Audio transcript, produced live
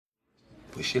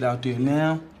But shit out there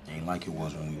now ain't like it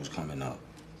was when we was coming up.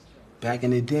 Back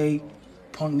in the day,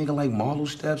 punk nigga like Marlo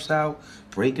steps out,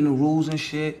 breaking the rules and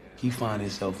shit. He find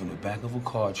himself in the back of a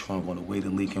car trunk on the way to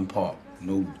Lincoln Park.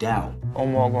 No doubt.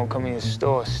 Omar gonna come in the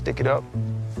store, stick it up,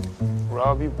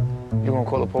 rob you. You gonna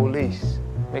call the police,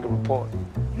 make a report.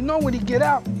 You know when he get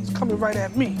out, he's coming right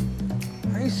at me.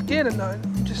 I ain't scared of nothing.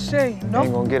 I'm just saying, you know?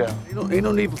 Ain't gonna get out. Ain't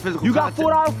no need for physical You got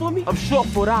contact. $4 for me? I'm short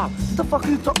 $4. What the fuck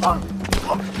are you talking?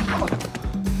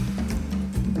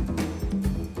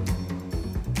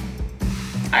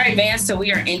 All right, man, so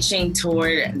we are inching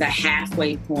toward the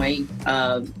halfway point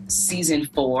of season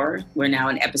 4. We're now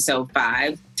in episode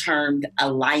 5, termed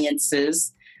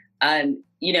Alliances. I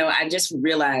just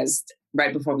realized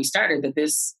right before we started that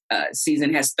this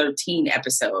season has 13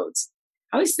 episodes.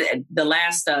 I always said the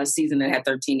last season that had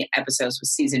 13 episodes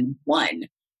was season 1.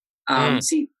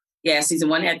 Season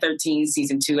 1 had 13,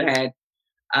 season 2 had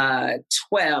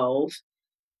 12.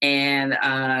 And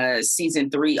season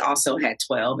 3 also had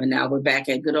 12, and now we're back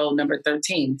at good old number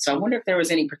 13. So I wonder if there was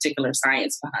any particular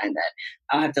science behind that.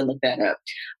 I'll have to look that up.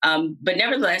 But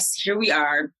nevertheless, here we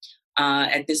are.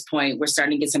 At this point, we're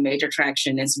starting to get some major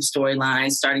traction and some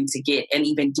storylines, starting to get an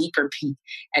even deeper peek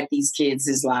at these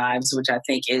kids' lives, which I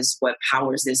think is what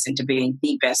powers this into being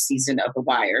the best season of The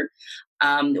Wire.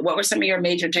 What were some of your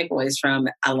major takeaways from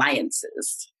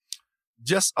Alliances?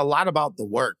 Just a lot about the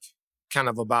work, kind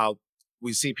of about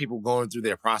we see people going through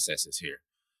their processes here.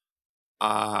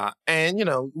 And,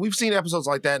 we've seen episodes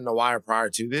like that in The Wire prior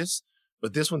to this,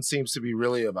 but this one seems to be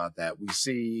really about that. We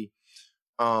see,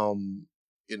 Presbo,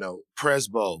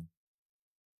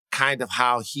 kind of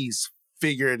how he's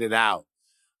figured it out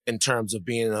in terms of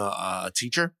being a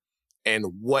teacher and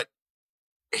what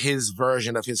his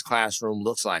version of his classroom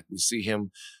looks like. We see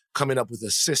him coming up with a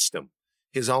system,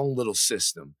 his own little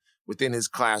system within his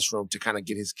classroom to kind of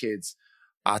get his kids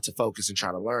to focus and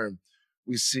try to learn.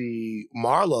 We see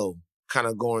Marlo kind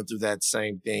of going through that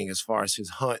same thing as far as his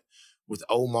hunt with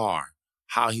Omar,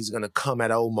 how he's going to come at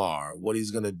Omar, what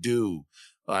he's going to do,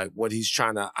 like what he's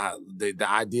trying to, the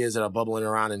ideas that are bubbling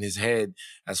around in his head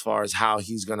as far as how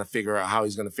he's going to figure out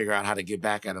how to get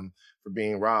back at him for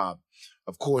being robbed.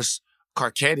 Of course,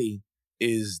 Carcetti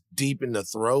is deep in the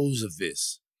throes of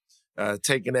this,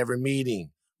 taking every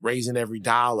meeting, raising every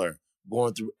dollar,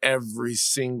 going through every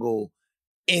single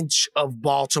inch of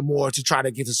Baltimore to try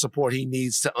to get the support he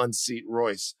needs to unseat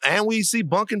Royce. And we see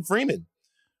Bunkin Freeman.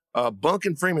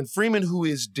 Freeman, who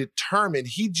is determined.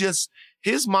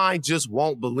 His mind just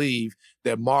won't believe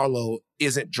that Marlo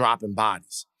isn't dropping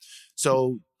bodies.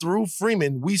 So through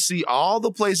Freeman, we see all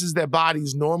the places that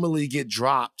bodies normally get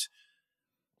dropped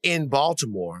in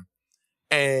Baltimore.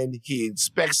 And he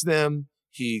inspects them.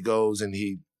 He goes and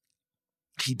he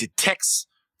detects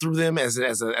through them as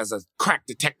a crack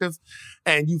detective.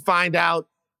 And you find out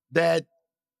that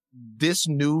this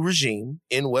new regime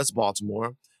in West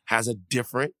Baltimore has a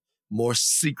different, more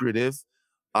secretive,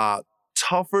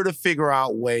 tougher to figure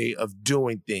out way of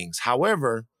doing things.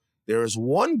 However, there is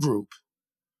one group,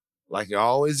 like it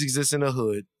always exists in the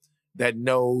hood, that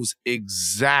knows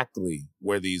exactly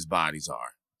where these bodies are.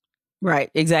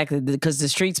 Right, exactly, because the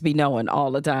streets be knowing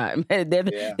all the time. They're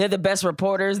the best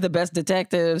reporters, the best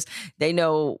detectives. They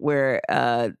know where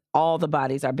all the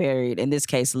bodies are buried, in this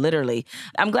case, literally.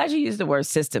 I'm glad you used the word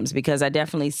systems, because I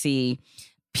definitely see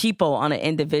people on an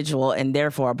individual and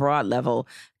therefore a broad level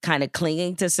kind of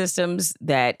clinging to systems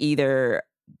that either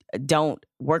don't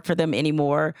work for them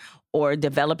anymore or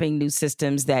developing new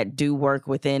systems that do work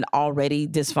within already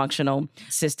dysfunctional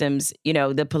systems.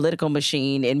 The political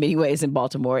machine in many ways in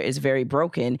Baltimore is very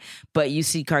broken, but you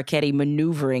see Carcetti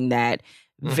maneuvering that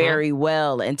very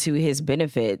well and to his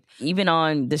benefit. Even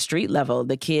on the street level,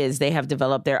 the kids, they have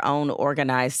developed their own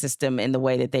organized system in the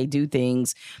way that they do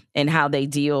things and how they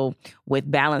deal with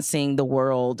balancing the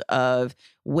world of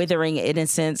withering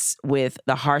innocence with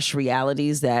the harsh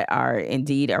realities that are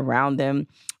indeed around them.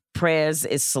 Prez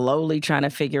is slowly trying to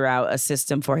figure out a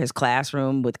system for his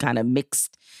classroom with kind of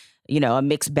mixed, a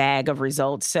mixed bag of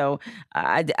results. So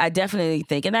I definitely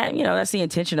think, and that, that's the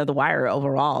intention of The Wire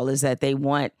overall, is that they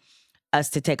want us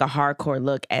to take a hardcore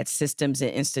look at systems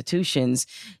and institutions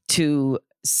to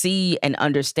see and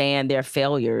understand their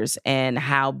failures and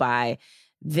how by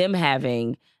them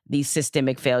having these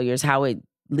systemic failures, how it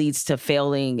leads to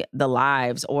failing the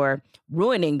lives or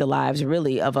ruining the lives,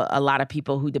 really, of a lot of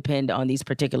people who depend on these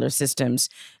particular systems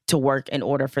to work in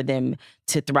order for them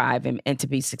to thrive and to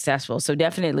be successful. So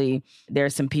definitely there are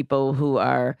some people who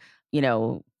are,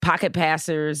 pocket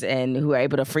passers and who are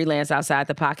able to freelance outside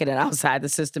the pocket and outside the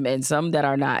system, and some that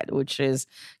are not, which is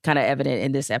kind of evident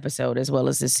in this episode as well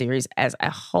as this series as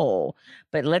a whole.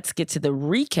 But let's get to the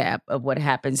recap of what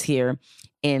happens here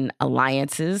in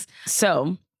Alliances.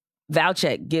 So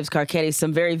Valchek gives Carcetti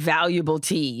some very valuable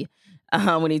tea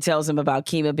when he tells him about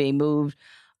Kima being moved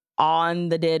on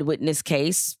the dead witness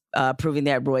case, proving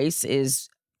that Royce is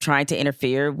trying to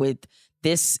interfere with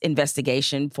this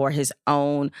investigation for his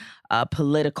own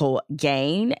political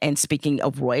gain. And speaking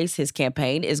of Royce, his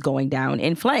campaign is going down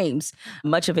in flames,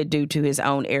 much of it due to his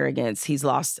own arrogance. He's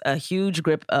lost a huge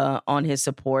grip on his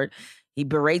support. He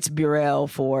berates Burrell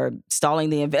for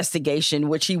stalling the investigation,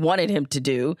 which he wanted him to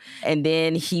do. And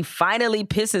then he finally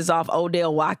pisses off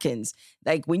Odell Watkins.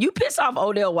 Like, when you piss off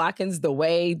Odell Watkins the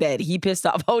way that he pissed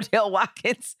off Odell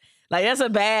Watkins, like, that's a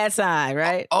bad sign,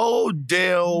 right?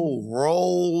 Odell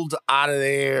rolled out of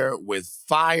there with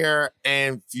fire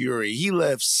and fury. He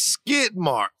left skid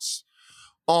marks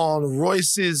on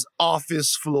Royce's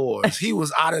office floors. He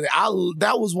was out of there.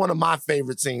 That was one of my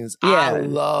favorite scenes. Yeah. I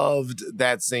loved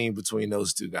that scene between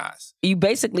those two guys. You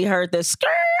basically heard the skirt,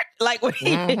 like when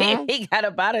he got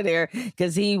up out of there,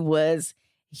 because he was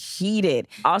heated.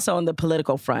 Also on the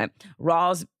political front,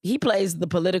 Rawls, he plays the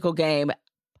political game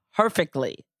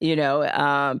perfectly.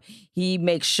 He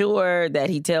makes sure that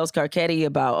he tells Carcetti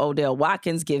about Odell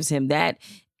Watkins, gives him that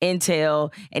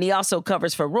intel, and he also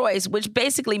covers for Royce, which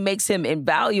basically makes him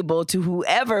invaluable to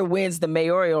whoever wins the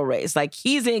mayoral race. Like,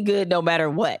 he's in good no matter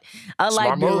what.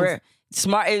 Unlike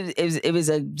Smart, it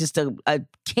was just a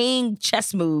king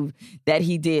chess move that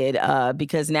he did,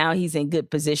 because now he's in good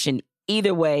position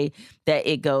either way that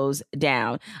it goes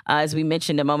down. As we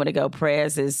mentioned a moment ago,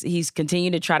 Prez he's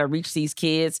continuing to try to reach these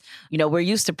kids. We're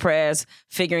used to Prez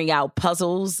figuring out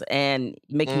puzzles and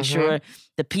making sure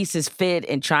the pieces fit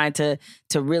and trying to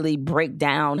really break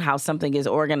down how something is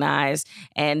organized.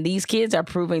 And these kids are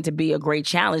proving to be a great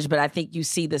challenge, but I think you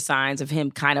see the signs of him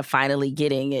kind of finally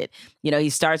getting it. He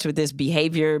starts with this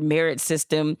behavior merit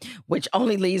system, which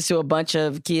only leads to a bunch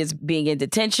of kids being in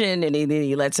detention, and then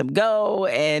he lets them go.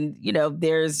 And,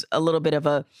 there's a little bit of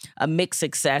a mixed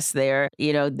success there.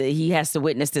 He has to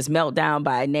witness this meltdown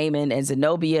by Naaman and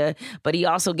Zenobia, but he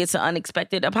also gets an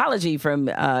unexpected apology from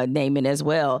Naaman as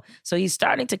well. So he's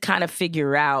starting to kind of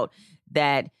figure out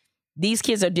that these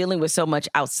kids are dealing with so much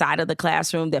outside of the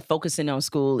classroom that focusing on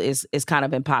school is kind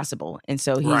of impossible. And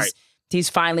so he's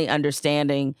finally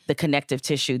understanding the connective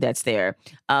tissue that's there.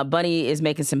 Bunny is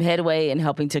making some headway and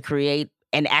helping to create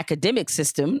an academic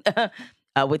system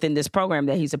within this program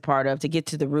that he's a part of to get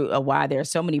to the root of why there are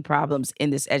so many problems in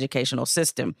this educational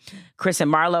system. Chris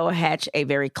and Marlo hatch a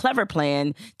very clever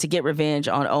plan to get revenge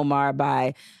on Omar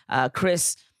by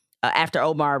after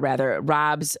Omar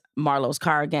robs Marlo's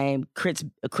card game.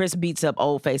 Chris beats up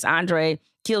old face Andre,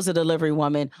 kills a delivery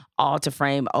woman, all to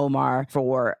frame Omar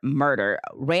for murder.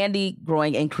 Randy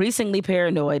growing increasingly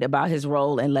paranoid about his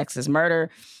role in Lex's murder,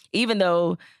 even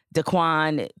though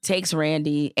Daquan takes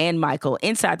Randy and Michael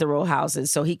inside the row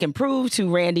houses so he can prove to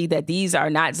Randy that these are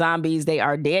not zombies, they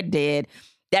are dead.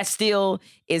 That still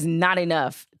is not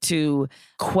enough to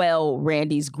quell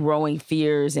Randy's growing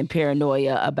fears and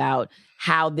paranoia about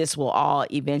how this will all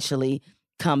eventually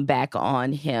come back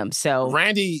on him. So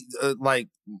Randy,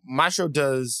 Maestro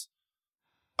does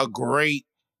a great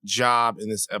job in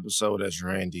this episode as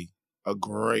Randy. A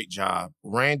great job.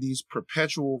 Randy's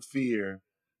perpetual fear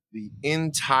the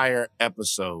entire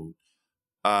episode,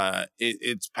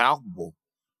 it's palpable.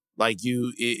 Like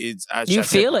you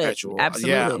feel it. Absolutely.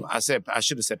 Yeah, I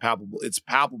should have said palpable. It's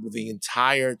palpable the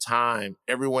entire time.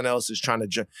 Everyone else is trying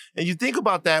to and you think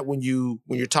about that when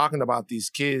you're talking about these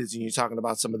kids and you're talking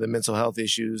about some of the mental health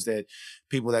issues that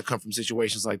people that come from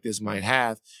situations like this might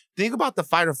have. Think about the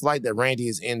fight or flight that Randy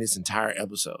is in this entire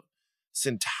episode. This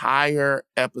entire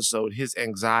episode, his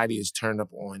anxiety is turned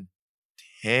up on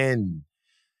 10.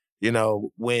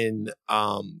 When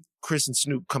Chris and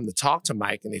Snoop come to talk to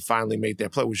Mike and they finally make their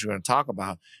play, which we're going to talk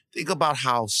about, think about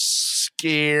how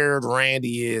scared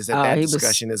Randy is that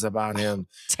discussion is about him.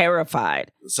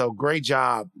 Terrified. So great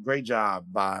job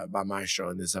by Maestro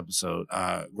in this episode.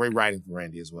 Great writing from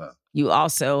Randy as well. You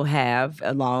also have,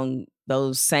 along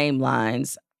those same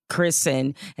lines, Chris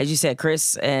and, as you said,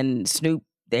 Chris and Snoop,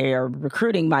 they are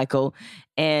recruiting Michael.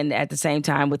 And at the same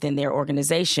time, within their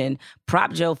organization,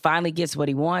 Prop Joe finally gets what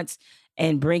he wants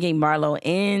and bringing Marlo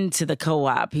into the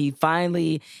co-op. He's,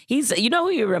 who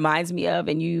he reminds me of?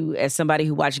 And you, as somebody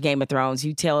who watched Game of Thrones,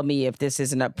 you tell me if this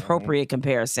is an appropriate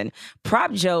comparison.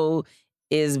 Prop Joe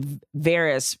is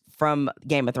Varys from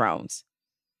Game of Thrones.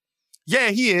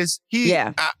 Yeah, he is. He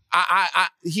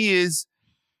is.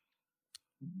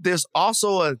 There's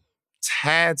also a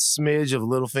tad smidge of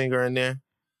Littlefinger in there.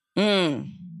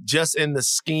 Just in the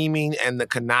scheming and the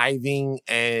conniving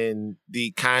and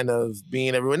the kind of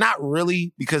being everywhere. Not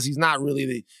really, because he's not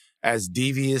really as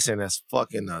devious and as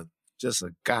fucking just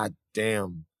a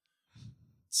goddamn,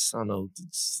 I don't know.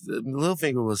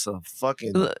 Littlefinger was a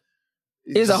fucking...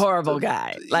 He's a horrible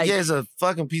guy. Like, yeah, he's a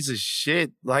fucking piece of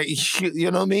shit. Like, you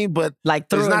know what I mean? But like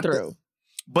through and through.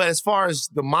 But as far as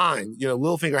the mind,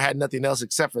 Littlefinger had nothing else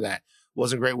except for that.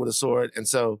 Wasn't great with a sword. And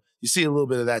so you see a little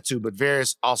bit of that too. But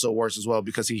Varys also works as well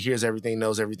because he hears everything,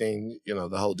 knows everything, the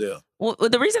whole deal. Well,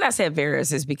 the reason I said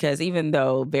Varys is because even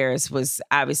though Varys was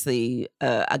obviously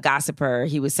a gossiper,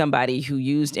 he was somebody who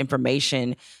used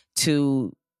information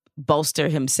to bolster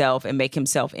himself and make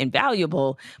himself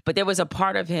invaluable. But there was a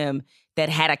part of him that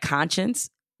had a conscience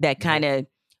that kind of,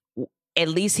 at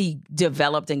least he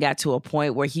developed and got to a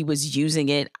point where he was using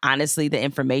it, honestly, the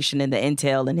information and the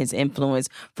intel and his influence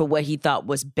for what he thought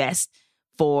was best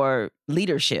for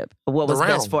leadership, what was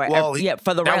best for, for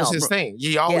the realm. That was his thing.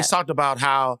 He always talked about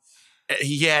how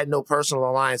he had no personal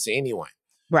alliance to anyone.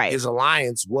 Right. His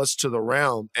alliance was to the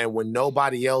realm. And when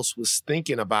nobody else was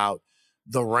thinking about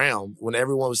the realm, when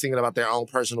everyone was thinking about their own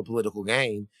personal political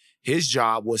gain, his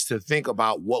job was to think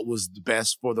about what was the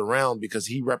best for the realm because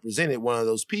he represented one of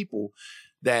those people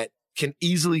that can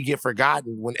easily get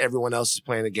forgotten when everyone else is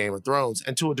playing a Game of Thrones.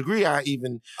 And to a degree, I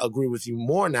even agree with you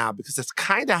more now because that's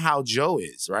kind of how Joe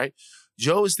is, right?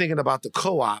 Joe is thinking about the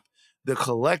co-op, the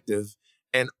collective,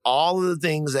 and all of the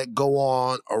things that go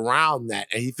on around that.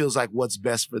 And he feels like what's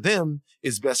best for them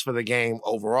is best for the game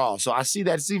overall. So I see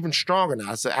that it's even stronger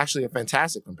now. It's actually a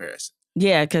fantastic comparison.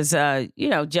 Yeah, because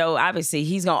Joe, obviously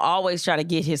he's gonna always try to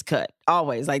get his cut.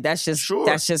 Always. Like that's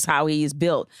just how he is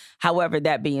built. However,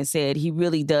 that being said, he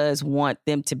really does want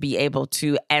them to be able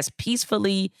to, as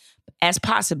peacefully as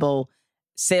possible,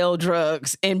 sell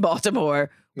drugs in Baltimore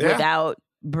without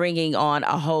bringing on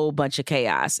a whole bunch of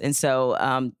chaos. And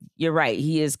so you're right.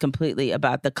 He is completely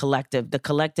about the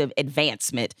collective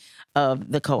advancement of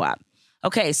the co-op.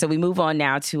 Okay, so we move on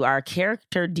now to our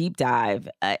character deep dive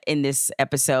in this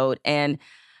episode. And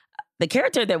the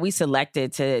character that we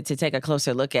selected to take a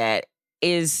closer look at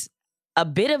is a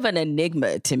bit of an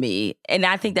enigma to me. And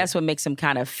I think that's what makes him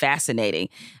kind of fascinating.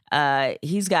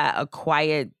 He's got a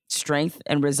quiet strength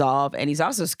and resolve, and he's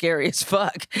also scary as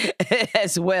fuck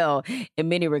as well in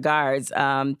many regards.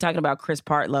 Talking about Chris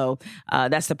Partlow,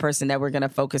 that's the person that we're going to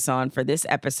focus on for this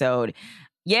episode.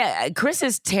 Yeah, Chris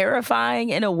is terrifying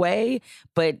in a way,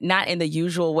 but not in the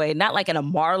usual way. Not like in a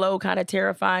Marlowe kind of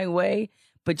terrifying way,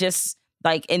 but just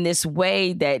like in this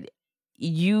way that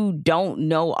you don't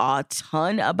know a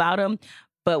ton about him,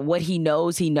 but what he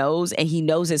knows, and he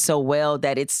knows it so well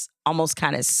that it's almost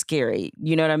kind of scary.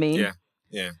 You know what I mean?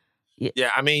 Yeah.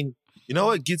 I mean, you know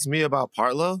what gets me about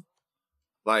Partlow?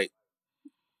 Like,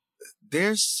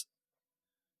 there's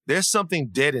something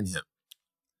dead in him.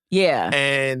 Yeah.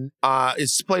 And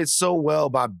it's played so well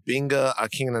by Binga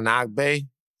Akingenagbe.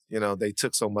 They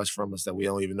took so much from us that we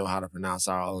don't even know how to pronounce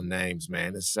our own names,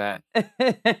 man. It's sad.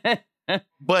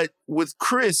 But with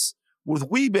Chris, with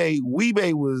Wee-Bey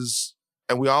was,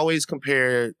 and we always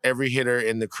compare every hitter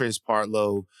in the Chris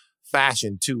Partlow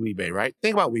fashion to Wee-Bey, right?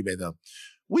 Think about Wee-Bey, though.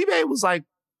 Wee-Bey was like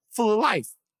full of life.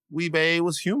 Wee-Bey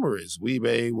was humorous.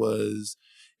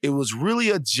 It was really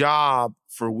a job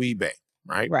for Wee-Bey,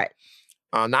 right? Right.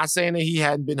 Not saying that he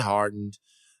hadn't been hardened,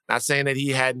 not saying that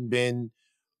he hadn't been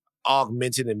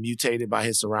augmented and mutated by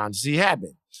his surroundings. He had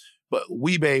been. But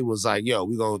Wee-Bey was like, yo,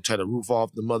 we're going to tear the roof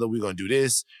off the mother. We're going to do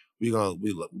this.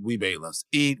 Wee-Bey loves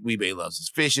to eat. Wee-Bey loves his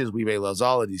fishes. Wee-Bey loves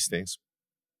all of these things.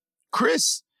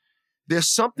 Chris, there's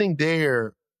something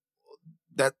there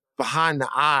that behind the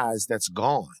eyes that's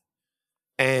gone.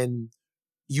 And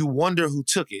you wonder who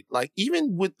took it. Like,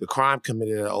 even with the crime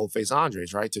committed at Old Face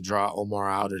Andres, right? To draw Omar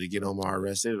out or to get Omar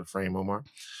arrested or frame Omar,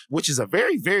 which is a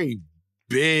very, very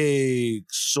big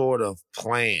sort of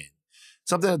plan.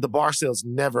 Something that the Barksdales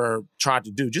never tried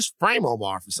to do. Just frame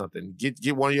Omar for something.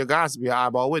 Get one of your guys to be an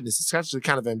eyeball witness. It's actually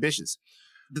kind of ambitious.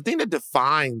 The thing that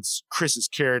defines Chris's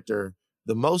character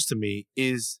the most to me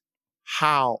is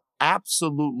how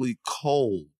absolutely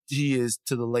cold he is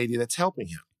to the lady that's helping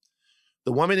him.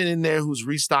 The woman in there who's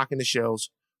restocking the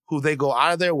shelves, who they go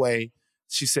out of their way.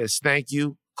 She says, thank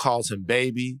you, calls him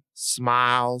baby,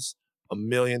 smiles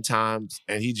 1,000,000 times,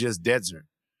 and he just deads her.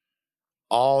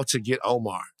 All to get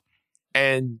Omar.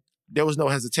 And there was no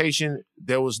hesitation.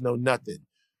 There was no nothing.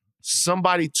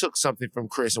 Somebody took something from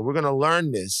Chris, and we're going to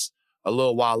learn this a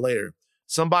little while later.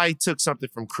 Somebody took something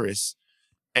from Chris,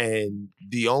 and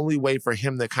the only way for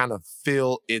him to kind of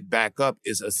fill it back up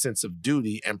is a sense of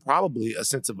duty and probably a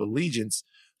sense of allegiance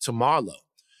to Marlowe.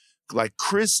 like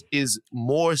Chris is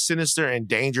more sinister and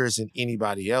dangerous than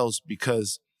anybody else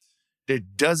because there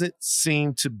doesn't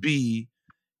seem to be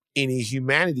any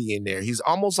humanity in there. He's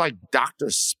almost like Dr.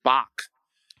 Spock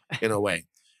in a way.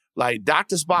 Like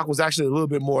Dr. Spock was actually a little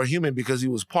bit more human because he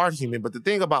was part human. But the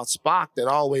thing about Spock that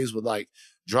always would like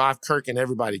drive Kirk and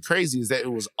everybody crazy is that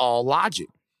it was all logic.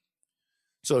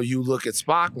 So you look at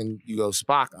Spock and you go,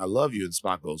 Spock, I love you. And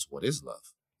Spock goes, what is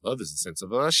love? Love is a sense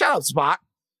of, shut up, Spock.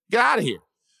 Get out of here.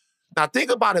 Now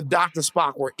think about if Dr.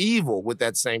 Spock were evil with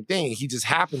that same thing. He just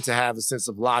happened to have a sense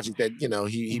of logic that, you know,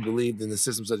 he believed in the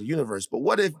systems of the universe. But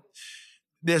what if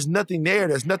there's nothing there?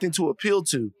 There's nothing to appeal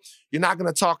to. You're not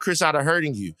going to talk Chris out of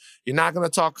hurting you. You're not going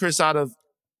to talk Chris out of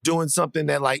doing something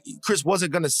that like Chris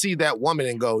wasn't going to see that woman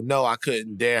and go, no, I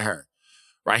couldn't dare her.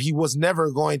 Right? He was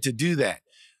never going to do that.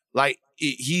 Like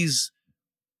he's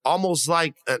almost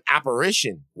like an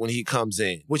apparition when he comes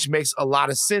in, which makes a lot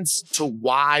of sense to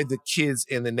why the kids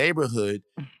in the neighborhood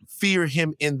fear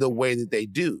him in the way that they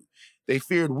do. They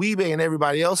feared Weebay and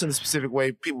everybody else in a specific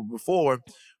way, people before,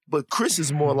 but Chris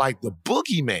is more like the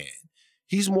boogeyman.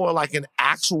 He's more like an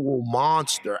actual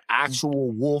monster,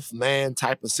 actual wolf man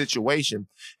type of situation.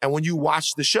 And when you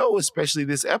watch the show, especially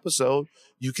this episode,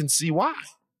 you can see why.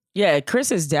 Yeah,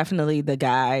 Chris is definitely the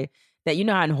guy that, you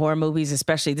know how in horror movies,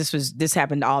 especially this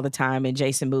happened all the time in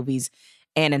Jason movies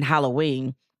and in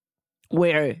Halloween,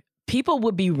 where people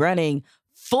would be running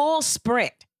full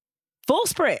sprint,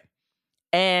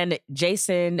 and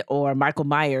Jason or Michael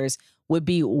Myers would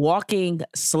be walking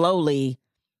slowly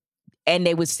and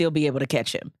they would still be able to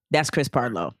catch him. That's Chris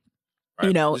Partlow. Right.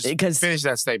 You know, Just because finish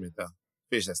that statement though.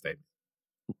 Finish that statement.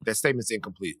 That statement's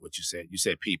incomplete, what you said. You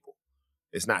said people.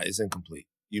 It's not, it's incomplete.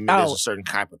 You mean there's a certain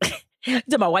type of people.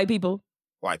 Talking about white people?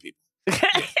 White people.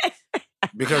 Yeah.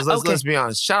 Because let's be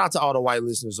honest. Shout out to all the white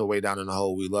listeners all the way down in the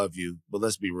hole. We love you. But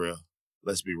let's be real.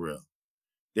 Let's be real.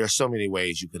 There are so many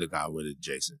ways you could have got rid of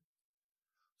Jason.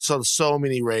 So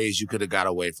many ways you could have got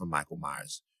away from Michael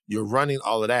Myers. You're running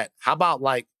all of that. How about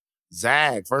like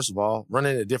Zag, first of all,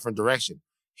 running in a different direction.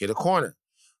 Hit a corner.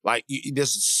 Like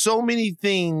there's so many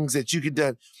things that you could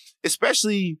do,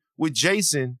 especially with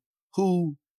Jason,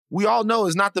 who we all know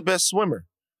is not the best swimmer.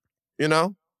 You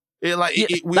know? We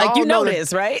all know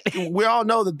this, right? We all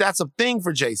know that that's a thing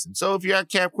for Jason. So if you're at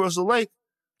Camp Crystal Lake,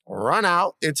 run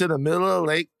out into the middle of the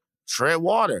lake, tread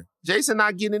water. Jason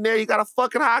not getting in there. He got a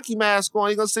fucking hockey mask on.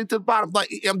 He gonna sink to the bottom. Like,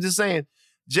 I'm just saying,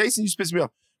 Jason, you piss me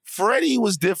off. Freddy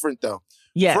was different though.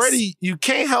 Yes. Freddy, you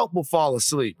can't help but fall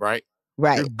asleep, right?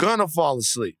 Right. You're gonna fall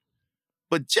asleep.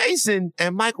 But Jason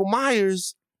and Michael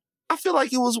Myers, I feel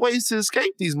like it was ways to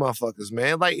escape these motherfuckers,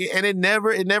 man. Like, and it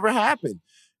never happened.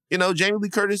 You know, Jamie Lee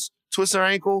Curtis twists her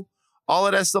ankle, all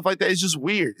of that stuff like that. It's just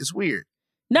weird. It's weird.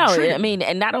 No, I mean,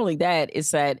 and not only that,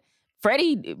 it's that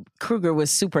Freddy Krueger was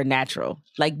supernatural.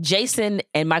 Like Jason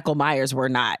and Michael Myers were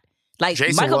not. Like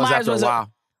Jason Michael was Myers after a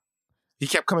while. He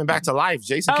kept coming back to life.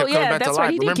 Jason kept coming back to life.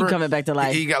 Right. He did keep coming back to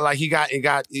life.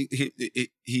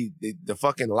 The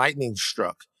fucking lightning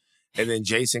struck, and then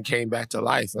Jason came back to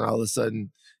life, and all of a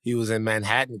sudden he was in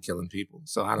Manhattan killing people.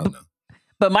 So I don't know.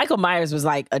 But Michael Myers was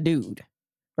like a dude,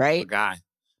 right? A guy.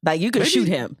 Like you could shoot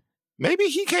him. Maybe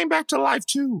he came back to life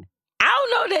too. I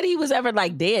don't know that he was ever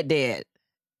like dead.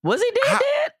 Was he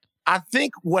dead? I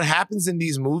think what happens in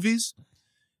these movies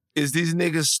is these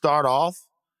niggas start off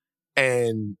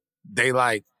and they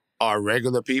like are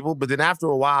regular people, but then after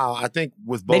a while, I think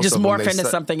with both they just of them, morph into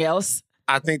something else.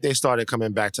 I think they started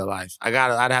coming back to life. I'd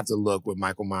have to look with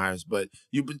Michael Myers, but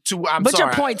your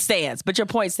point stands.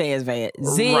 Van.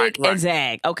 Zig and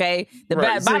Zag, okay? The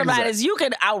bottom line is you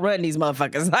can outrun these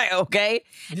motherfuckers, like, okay?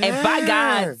 Yeah. And by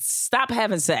God, stop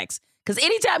having sex. Because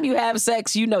anytime you have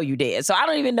sex, you know you dead. So I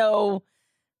don't even know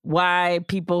why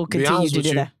people continue to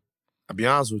do that. I'll be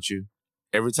honest with you.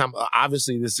 Every time,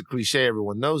 obviously this is a cliche,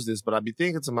 everyone knows this, but I'd be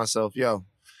thinking to myself, yo,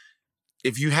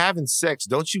 if you having sex,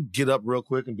 don't you get up real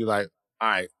quick and be like, all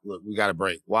right, look, we got to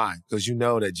break. Why? Because you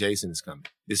know that Jason is coming.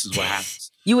 This is what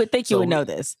happens. You would think you would know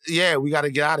this. Yeah, we got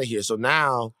to get out of here. So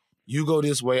now you go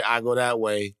this way, I go that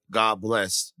way. God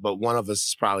bless. But one of us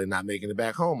is probably not making it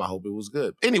back home. I hope it was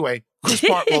good. Anyway, Chris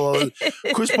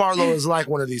Partlow is like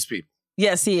one of these people.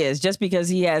 Yes, he is. Just because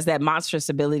he has that monstrous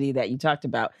ability that you talked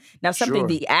about. Now, something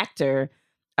the actor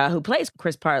who plays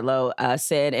Chris Partlow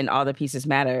said in All the Pieces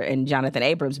Matter in Jonathan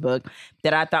Abrams' book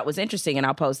that I thought was interesting, and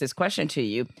I'll pose this question to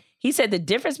you. He said the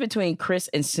difference between Chris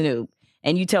and Snoop,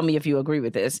 and you tell me if you agree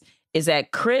with this, is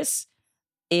that Chris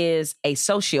is a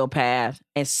sociopath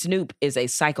and Snoop is a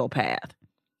psychopath.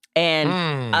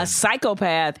 And a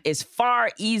psychopath is far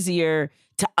easier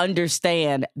to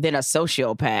understand than a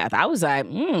sociopath. I was like,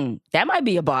 that might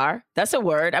be a bar. That's a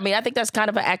word. I mean, I think that's kind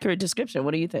of an accurate description.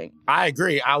 What do you think? I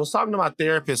agree. I was talking to my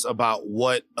therapist about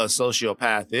what a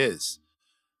sociopath is.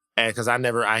 And because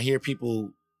I hear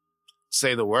people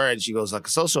say the word, she goes like, a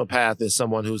sociopath is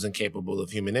someone who's incapable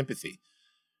of human empathy.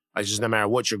 Like, just no matter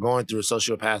what you're going through, a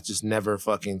sociopath just never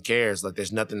fucking cares. Like,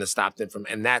 there's nothing to stop them from,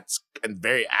 and that's a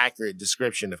very accurate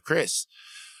description of Chris.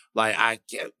 Like,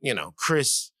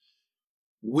 Chris,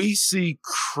 we see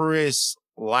Chris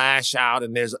lash out,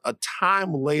 and there's a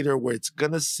time later where it's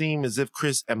going to seem as if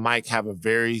Chris and Mike have a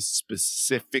very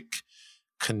specific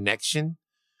connection.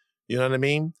 You know what I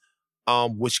mean?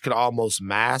 Which could almost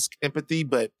mask empathy,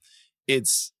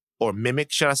 or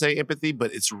mimic, should I say, empathy,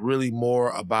 but it's really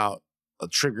more about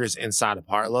triggers inside of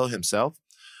Partlow himself.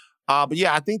 But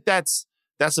yeah, I think that's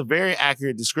a very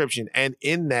accurate description. And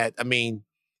in that, I mean,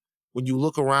 when you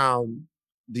look around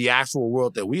the actual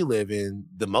world that we live in,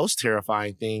 the most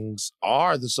terrifying things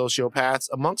are the sociopaths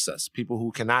amongst us, people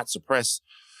who cannot suppress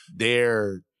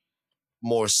their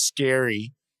more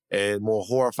scary and more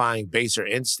horrifying, baser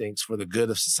instincts for the good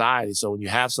of society. So when you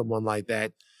have someone like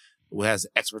that who has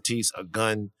expertise, a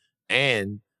gun,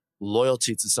 and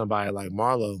loyalty to somebody like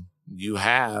Marlo, you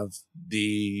have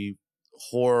the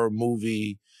horror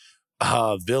movie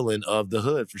villain of the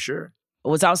hood for sure.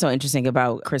 What's also interesting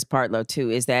about Chris Partlow, too,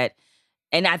 is that,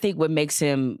 and I think what makes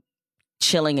him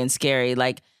chilling and scary,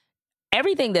 like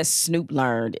everything that Snoop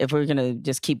learned, if we're going to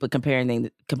just keep comparing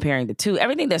the two,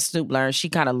 everything that Snoop learned, she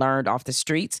kind of learned off the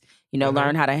streets,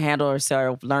 learned how to handle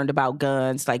herself, learned about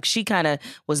guns. Like she kind of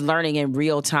was learning in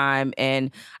real time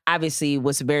and obviously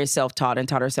was very self-taught and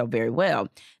taught herself very well.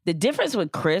 The difference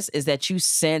with Chris is that you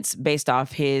sense based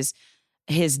off his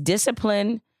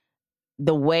discipline,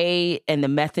 the way and the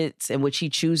methods in which he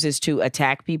chooses to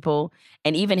attack people,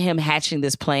 and even him hatching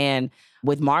this plan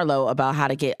with Marlo about how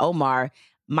to get Omar,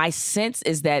 my sense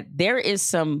is that there is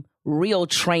some real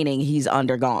training he's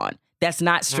undergone. That's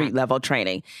not street level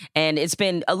training. And it's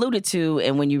been alluded to,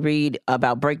 and when you read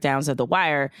about breakdowns of The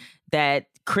Wire, that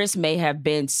Chris may have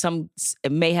been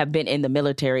in the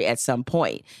military at some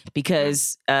point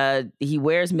because he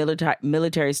wears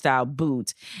military style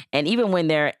boots, and even when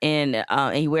they're in,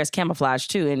 and he wears camouflage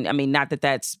too. And I mean, not that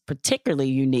that's particularly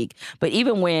unique, but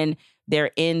even when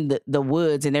they're in the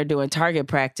woods and they're doing target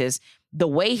practice, the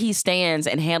way he stands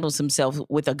and handles himself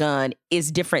with a gun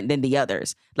is different than the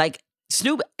others. Like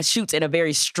Snoop shoots in a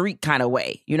very street kind of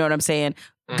way. You know what I'm saying?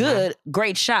 Good,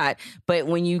 great shot. But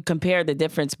when you compare the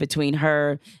difference between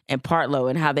her and Partlow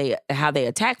and how they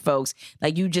attack folks,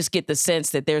 like you just get the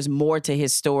sense that there's more to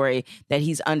his story, that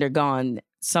he's undergone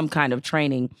some kind of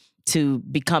training to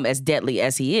become as deadly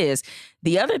as he is.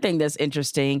 The other thing that's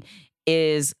interesting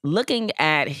is looking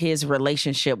at his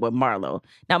relationship with Marlo.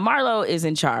 Now, Marlo is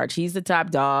in charge. He's the top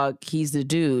dog. He's the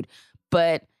dude.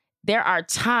 But there are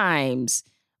times,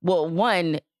 well,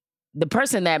 one, the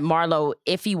person that Marlo,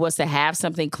 if he was to have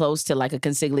something close to like a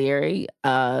consigliere,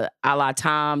 a la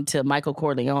Tom to Michael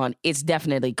Corleone, it's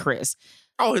definitely Chris.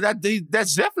 Oh,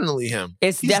 that's definitely him.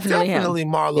 He's definitely him.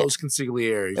 Marlo's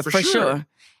consigliere, for sure.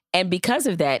 And because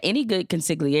of that, any good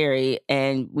consigliere,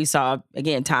 and we saw,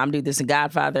 again, Tom do this in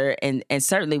Godfather, and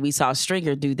certainly we saw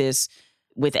Stringer do this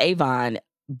with Avon,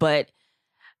 but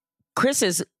Chris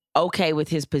is okay with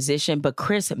his position, but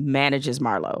Chris manages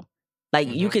Marlo. Like,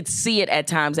 you could see it at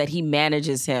times that he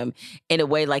manages him in a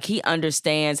way, like he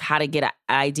understands how to get an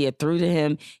idea through to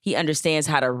him. He understands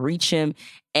how to reach him.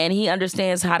 And he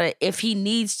understands how to, if he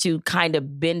needs to, kind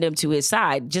of bend him to his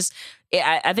side.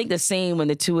 I think the scene when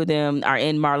the two of them are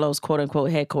in Marlo's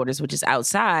quote-unquote headquarters, which is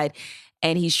outside,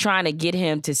 and he's trying to get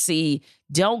him to see,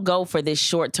 don't go for this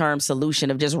short-term solution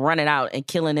of just running out and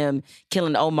killing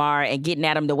Omar and getting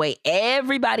at him the way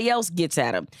everybody else gets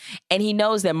at him. And he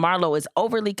knows that Marlo is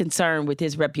overly concerned with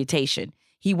his reputation.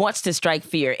 He wants to strike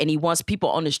fear, and he wants people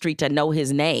on the street to know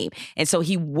his name. And so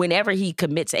whenever he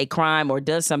commits a crime or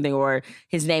does something, or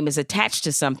his name is attached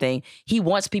to something, he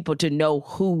wants people to know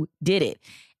who did it.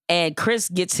 And Chris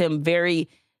gets him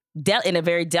in a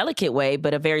very delicate way,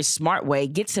 but a very smart way,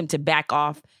 gets him to back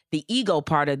off the ego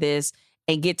part of this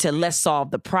and get to let's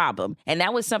solve the problem. And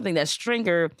that was something that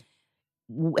Stringer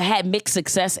had mixed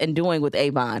success in doing with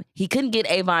Avon. He couldn't get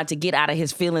Avon to get out of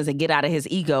his feelings and get out of his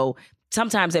ego,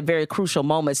 sometimes at very crucial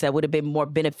moments that would have been more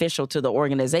beneficial to the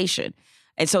organization.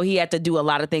 And so he had to do a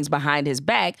lot of things behind his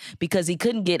back because he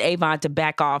couldn't get Avon to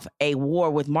back off a war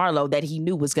with Marlo that he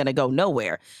knew was going to go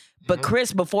nowhere. But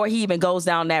Chris, before he even goes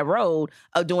down that road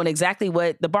of doing exactly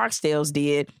what the Barksdales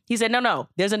did, he said, no,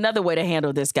 there's another way to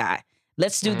handle this guy.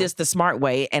 Let's do this the smart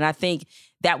way. And I think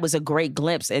that was a great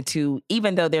glimpse into,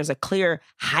 even though there's a clear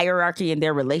hierarchy in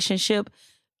their relationship,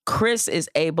 Chris is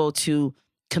able to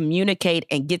communicate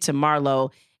and get to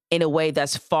Marlo in a way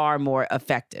that's far more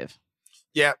effective.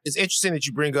 Yeah, it's interesting that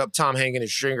you bring up Tom Hagen and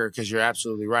Stringer because you're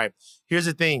absolutely right. Here's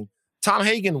the thing. Tom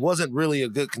Hagen wasn't really a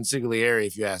good consigliere,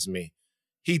 if you ask me.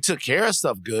 He took care of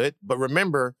stuff good, but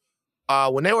remember,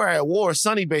 when they were at war,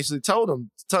 Sonny basically told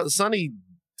him, Sonny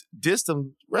dissed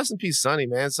him, rest in peace, Sonny,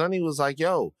 man. Sonny was like,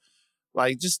 yo,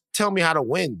 like, just tell me how to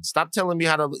win. Stop telling me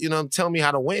how to, tell me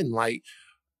how to win. Like,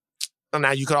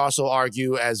 now you could also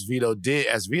argue, as Vito did,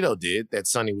 that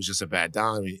Sonny was just a bad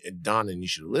Don, and you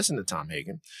should have listened to Tom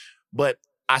Hagen. But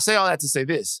I say all that to say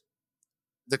this.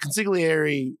 The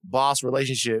consigliere boss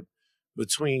relationship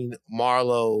between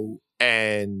Marlo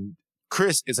and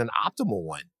Chris is an optimal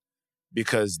one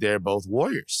because they're both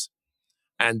warriors.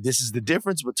 And this is the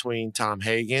difference between Tom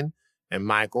Hagen and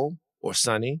Michael or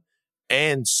Sonny,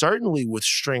 and certainly with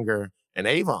Stringer and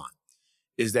Avon,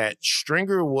 is that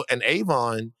Stringer and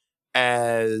Avon,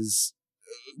 as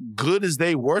good as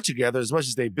they were together, as much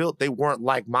as they built, they weren't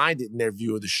like-minded in their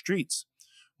view of the streets.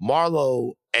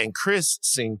 Marlo and Chris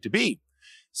seem to be.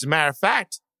 As a matter of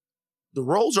fact, the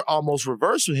roles are almost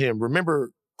reversed with him.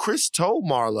 Remember, Chris told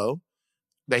Marlo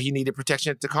that he needed protection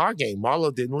at the card game.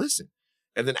 Marlo didn't listen.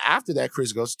 And then after that,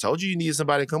 Chris goes, told you needed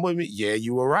somebody to come with me? Yeah,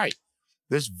 you were right.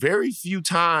 There's very few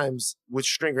times with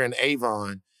Stringer and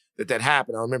Avon that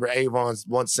happened. I remember Avon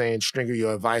once saying, Stringer,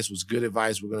 your advice was good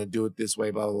advice. We're going to do it this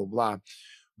way, blah, blah, blah.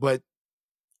 But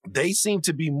they seem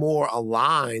to be more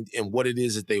aligned in what it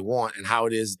is that they want and how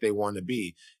it is that they want to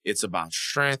be. It's about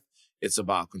strength. It's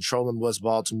about controlling West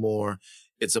Baltimore.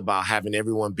 It's about having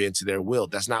everyone bend to their will.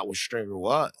 That's not what Stringer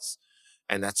was.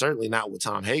 And that's certainly not what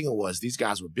Tom Hagen was. These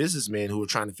guys were businessmen who were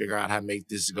trying to figure out how to make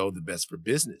this go the best for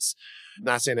business. I'm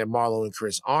not saying that Marlo and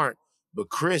Chris aren't, but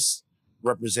Chris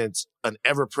represents an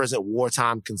ever-present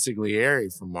wartime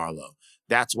consigliere for Marlo.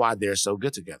 That's why they're so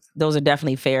good together. Those are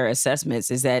definitely fair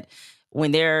assessments, is that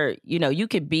when they're, you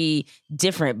could be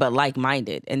different but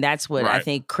like-minded. And that's what I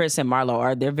think Chris and Marlo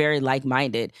are. They're very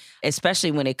like-minded,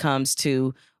 especially when it comes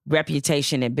to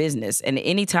reputation and business. And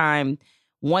anytime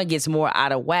one gets more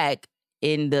out of whack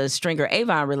in the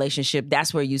Stringer-Avon relationship,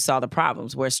 that's where you saw the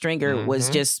problems, where Stringer was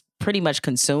just pretty much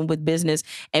consumed with business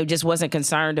and just wasn't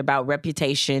concerned about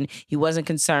reputation. He wasn't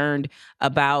concerned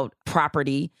about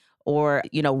property or,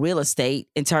 real estate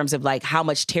in terms of like how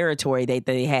much territory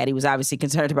they had. He was obviously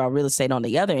concerned about real estate on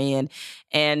the other end.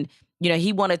 And,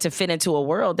 he wanted to fit into a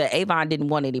world that Avon didn't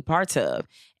want any parts of.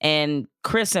 And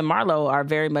Chris and Marlo are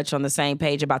very much on the same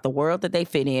page about the world that they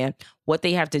fit in, what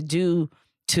they have to do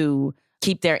to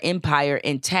keep their empire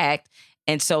intact.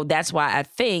 And so that's why I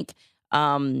think,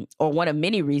 or one of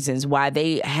many reasons why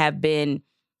they have been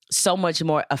so much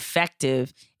more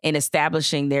effective in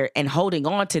establishing and holding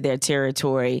on to their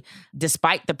territory,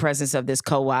 despite the presence of this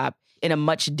co-op, in a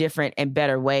much different and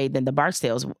better way than the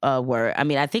Barksdales were. I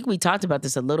mean, I think we talked about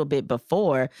this a little bit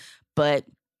before, but,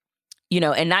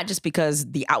 and not just because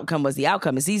the outcome was the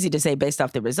outcome. It's easy to say based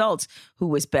off the results who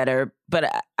was better,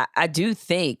 but I do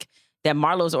think that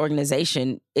Marlo's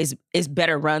organization is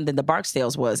better run than the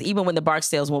Barksdales was. Even when the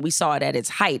Barksdales, when we saw it at its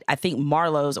height, I think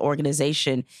Marlo's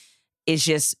organization is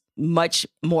just much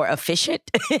more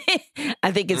efficient.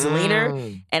 I think it's leaner.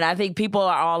 And I think people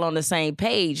are all on the same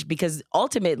page because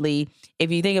ultimately,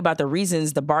 if you think about the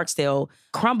reasons the Barksdale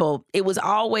crumbled, it was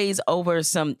always over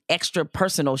some extra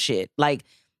personal shit. Like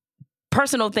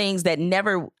personal things that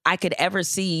I could ever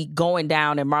see going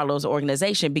down in Marlo's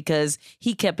organization because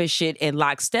he kept his shit in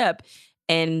lockstep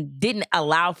and didn't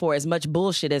allow for as much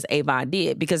bullshit as Avon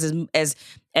did. Because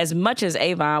as much as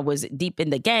Avon was deep in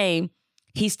the game,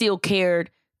 he still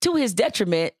cared, to his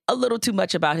detriment, a little too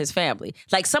much about his family.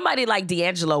 Like somebody like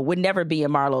D'Angelo would never be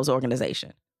in Marlo's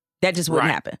organization. That just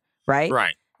wouldn't happen, right?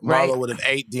 Right. Marlo would have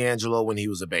ate D'Angelo when he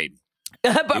was a baby.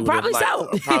 But probably so.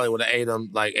 Probably would have ate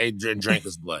him, ate and drank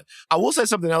his blood. I will say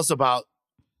something else about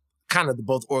kind of the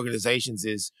both organizations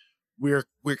is we're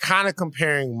kind of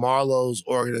comparing Marlo's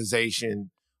organization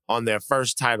on their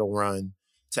first title run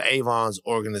to Avon's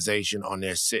organization on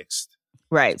their sixth.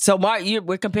 Right. So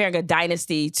we're comparing a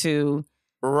dynasty to...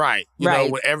 Right. You know,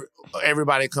 when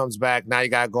everybody comes back, now you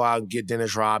got to go out and get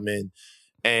Dennis Rodman,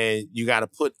 and you got to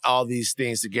put all these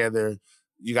things together.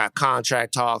 You got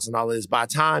contract talks and all this. By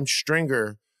the time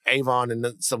Stringer, Avon,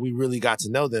 so we really got to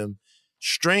know them,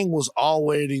 String was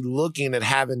already looking at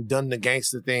having done the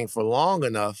gangster thing for long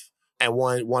enough and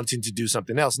wanting to do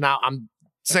something else. Now, I'm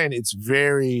saying it's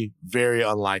very, very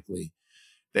unlikely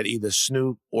that either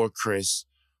Snoop or Chris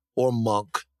or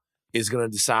Monk is going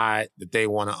to decide that they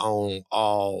want to own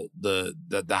all the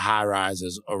high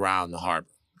rises around the harbor.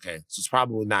 Okay. So it's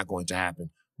probably not going to happen,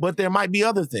 but there might be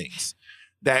other things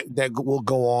that will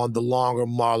go on the longer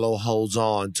Marlo holds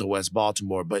on to West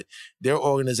Baltimore. But their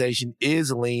organization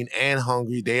is lean and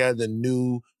hungry. They are the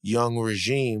new young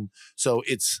regime. So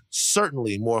it's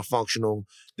certainly more functional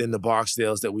than the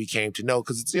Barksdales that we came to know,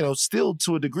 because it's, still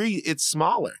to a degree, it's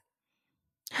smaller.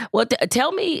 Well,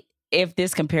 tell me if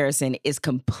this comparison is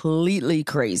completely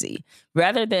crazy.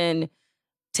 Rather than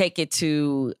take it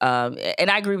to, and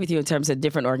I agree with you in terms of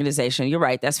different organization. You're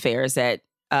right. That's fair. Is that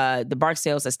the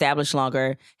Barksdales established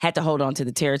longer, had to hold on to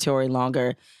the territory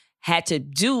longer, had to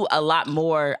do a lot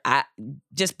more,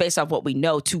 just based off what we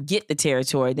know, to get the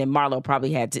territory than Marlo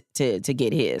probably had to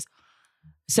get his.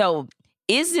 So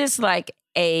is this like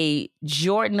a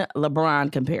Jordan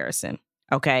LeBron comparison?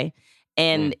 Okay.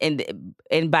 And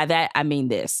by that, I mean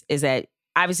this, is that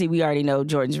obviously we already know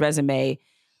Jordan's resume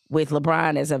with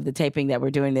LeBron as of the taping that we're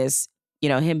doing this,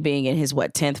 him being in his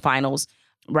 10th finals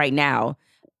right now.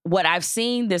 What I've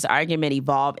seen this argument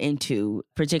evolve into,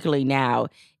 particularly now,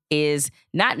 is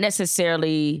not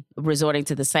necessarily resorting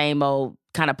to the same old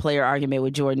kind of player argument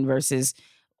with Jordan versus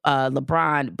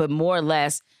LeBron, but more or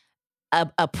less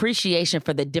appreciation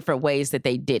for the different ways that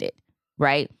they did it,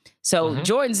 right? So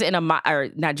Jordan's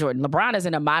LeBron is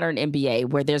in a modern NBA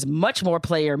where there's much more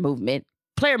player movement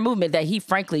that he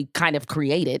frankly kind of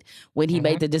created when he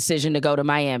made the decision to go to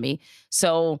Miami.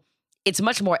 So it's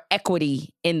much more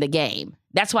equity in the game.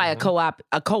 That's why a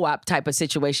co-op type of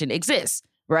situation exists,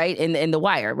 right? In the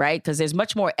Wire, right? Because there's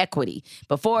much more equity.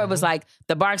 Before it was like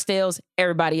the Barksdales,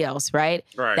 everybody else, right?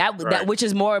 Right. That which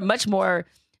is much more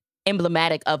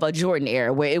emblematic of a Jordan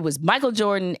era where it was Michael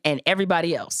Jordan and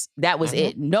everybody else. That was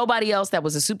it. Nobody else that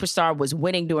was a superstar was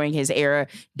winning during his era,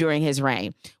 during his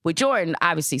reign. With Jordan,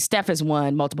 obviously, Steph has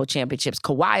won multiple championships.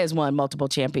 Kawhi has won multiple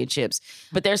championships.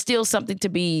 But there's still something to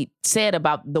be said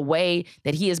about the way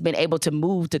that he has been able to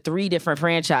move to 3 different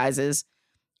franchises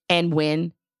and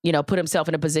win, put himself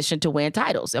in a position to win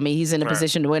titles. I mean, he's in a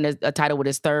position to win a title with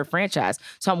his 3rd franchise.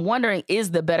 So I'm wondering, is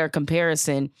the better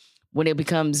comparison when it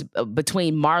becomes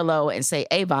between Marlo and, say,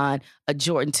 Avon, a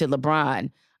Jordan to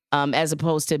LeBron, as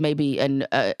opposed to maybe an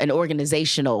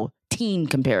organizational team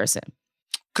comparison?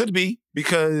 Could be,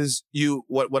 because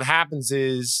what happens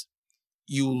is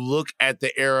you look at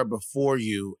the era before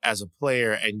you as a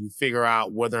player and you figure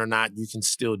out whether or not you can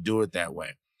still do it that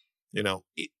way.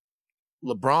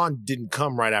 LeBron didn't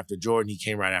come right after Jordan. He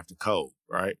came right after Kobe,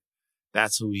 right?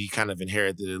 That's who he kind of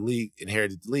inherited the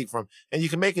league from. And you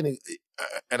can make an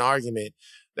argument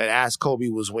that as Kobe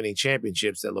was winning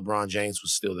championships, that LeBron James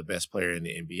was still the best player in the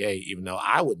NBA, even though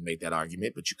I wouldn't make that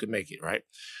argument, but you could make it, right?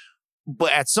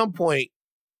 But at some point,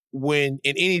 when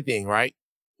in anything, right,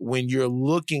 when you're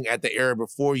looking at the era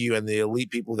before you and the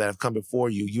elite people that have come before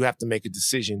you, you have to make a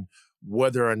decision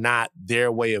whether or not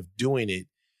their way of doing it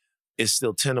is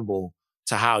still tenable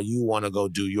to how you want to go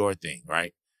do your thing,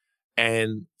 right?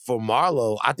 And for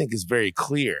Marlo, I think it's very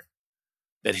clear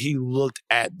that he looked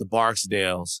at the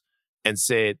Barksdales and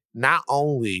said, not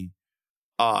only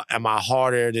am I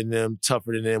harder than them,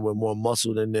 tougher than them, with more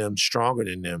muscle than them, stronger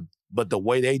than them, but the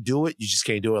way they do it, you just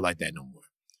can't do it like that no more.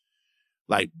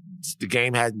 Like, the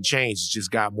game hasn't changed. It's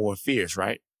just got more fierce,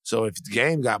 right? So if the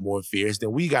game got more fierce,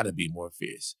 then we got to be more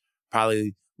fierce.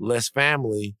 Probably less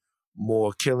family,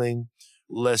 more killing,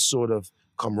 less sort of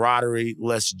camaraderie,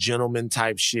 less gentleman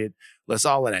type shit, less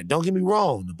all of that. Don't get me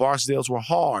wrong. The Barksdales were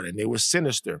hard and they were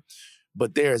sinister,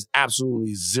 but there is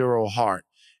absolutely zero heart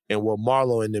in what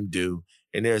Marlo and them do.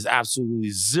 And there's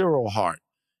absolutely zero heart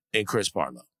in Chris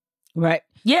Parlow. Right.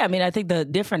 Yeah. I mean, I think the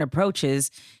different approaches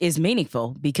is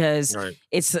meaningful because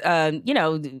it's, Jordan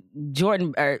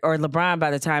or LeBron,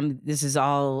 by the time this is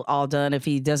all done, if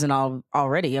he doesn't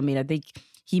already, I mean, I think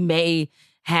he may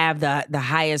have the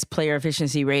highest player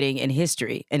efficiency rating in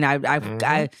history. And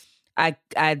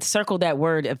I circled that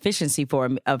word efficiency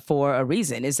for a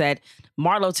reason. Is that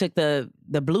Marlo took the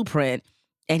blueprint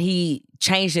and he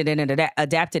changed it and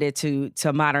adapted it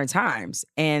to modern times.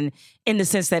 And in the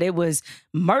sense that it was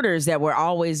murders that were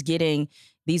always getting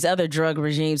these other drug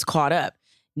regimes caught up.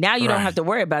 Now you don't have to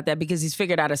worry about that because he's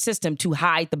figured out a system to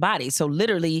hide the body. So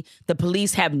literally the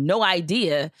police have no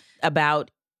idea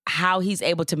about how he's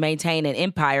able to maintain an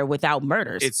empire without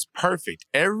murders. It's perfect.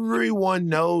 Everyone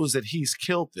knows that he's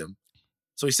killed them.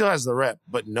 So he still has the rep,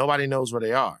 but nobody knows where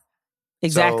they are.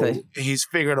 Exactly. So he's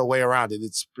figured a way around it.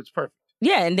 It's perfect.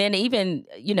 Yeah, and then even,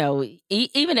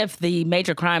 even if the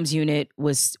major crimes unit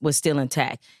was still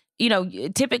intact,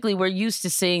 typically we're used to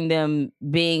seeing them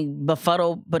being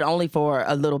befuddled, but only for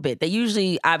a little bit. They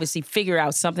usually obviously figure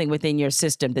out something within your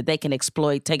system that they can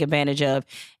exploit, take advantage of,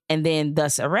 and then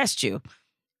thus arrest you.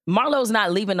 Marlo's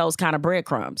not leaving those kind of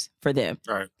breadcrumbs for them.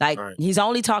 Right. He's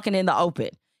only talking in the open.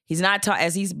 He's not,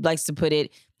 as he likes to put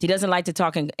it, he doesn't like to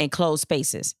talk in closed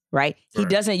spaces, right? He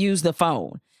doesn't use the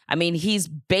phone. I mean, he's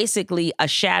basically a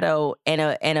shadow and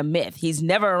a myth. He's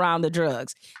never around the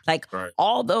drugs. Like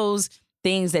all those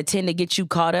things that tend to get you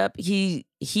caught up, he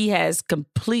has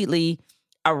completely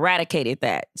eradicated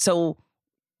that. So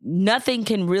nothing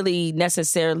can really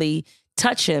necessarily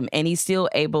touch him, and he's still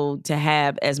able to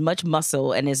have as much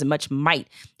muscle and as much might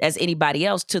as anybody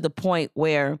else, to the point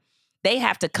where they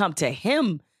have to come to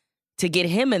him to get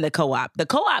him in the co-op. The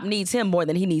co-op needs him more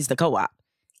than he needs the co-op.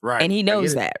 Right. And he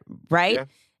knows that, right? Yeah.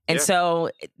 And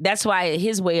so that's why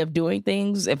his way of doing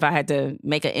things, if I had to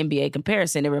make an NBA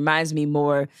comparison, it reminds me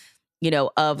more,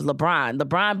 of LeBron.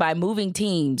 LeBron, by moving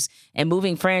teams and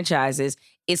moving franchises,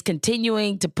 is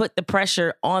continuing to put the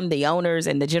pressure on the owners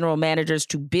and the general managers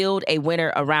to build a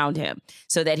winner around him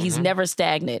so that he's never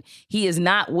stagnant. He is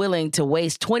not willing to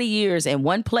waste 20 years in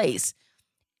one place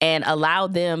and allow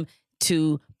them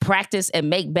to practice and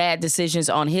make bad decisions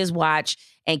on his watch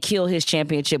and kill his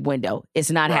championship window. It's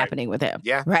not happening with him.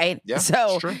 Yeah. Right? Yeah,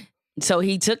 so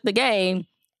he took the game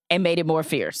and made it more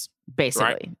fierce, basically.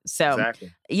 Right. So,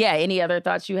 any other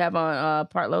thoughts you have on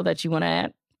Partlow that you want to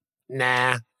add?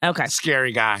 Nah. Okay.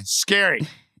 Scary guy. Scary.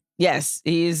 Yes,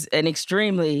 he's an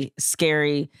extremely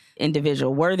scary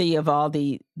individual, worthy of all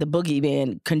the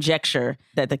boogeyman conjecture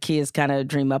that the kids kind of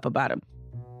dream up about him.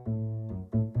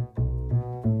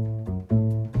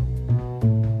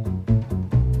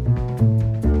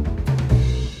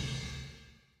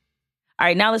 All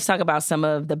right, now let's talk about some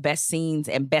of the best scenes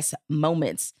and best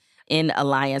moments in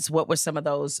Alliance. What were some of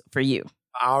those for you?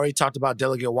 I already talked about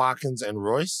Delegate Watkins and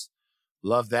Royce.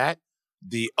 Love that.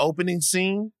 The opening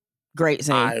scene. Great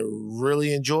scene. I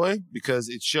really enjoy because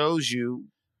it shows you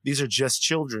these are just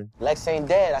children. Lex ain't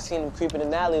dead. I seen him creeping in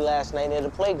the alley last night near the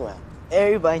playground.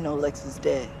 Everybody know Lex is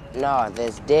dead. Nah,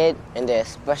 there's dead and there's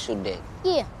special dead.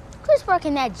 Yeah, Chris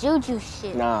working that juju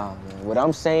shit. Nah, man. What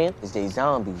I'm saying is they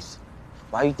zombies.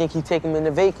 Why you think he take him into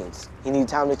vacants? He need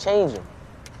time to change him.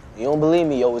 You don't believe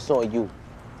me, yo, it's on you.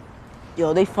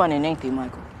 Yo, they funny, ain't they,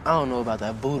 Michael? I don't know about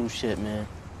that voodoo shit, man.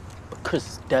 But Chris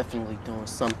is definitely doing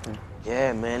something.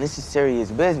 Yeah, man, this is serious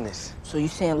business. So you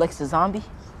saying Lex is a zombie?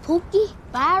 Pookie,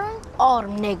 Byron, all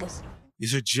them niggas.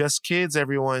 These are just kids,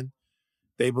 everyone.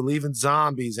 They believe in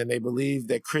zombies and they believe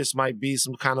that Chris might be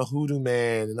some kind of hoodoo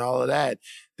man and all of that.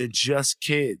 They're just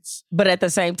kids. But at the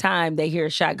same time, they hear a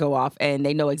shot go off and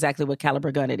they know exactly what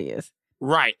caliber gun it is.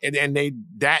 Right. And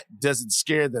that doesn't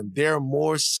scare them. They're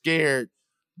more scared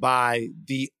by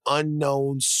the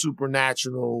unknown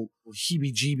supernatural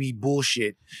heebie-jeebie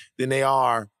bullshit than they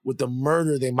are with the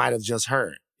murder they might have just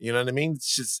heard. You know what I mean?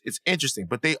 It's interesting.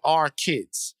 But they are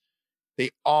kids. They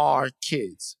are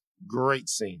kids. Great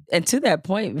scene. And to that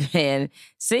point, man,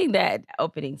 seeing that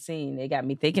opening scene, it got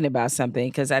me thinking about something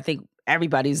because I think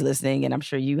everybody's listening, and I'm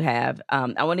sure you have.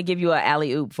 I want to give you an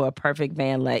alley-oop for a perfect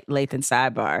Van Lathan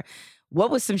sidebar. What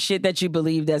was some shit that you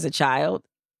believed as a child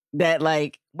that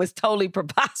was totally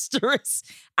preposterous,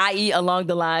 i.e. along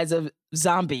the lines of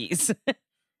zombies?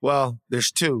 Well,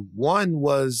 there's two. One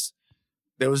was,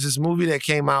 there was this movie that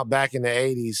came out back in the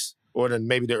 80s or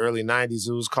maybe the early 90s.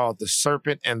 It was called The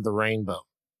Serpent and the Rainbow.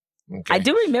 Okay. I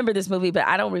do remember this movie, but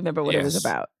I don't remember what it was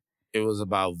about. It was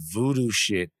about voodoo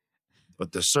shit,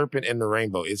 but The Serpent and the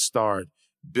Rainbow. It starred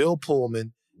Bill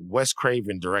Pullman. Wes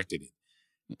Craven directed it.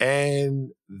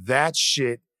 And that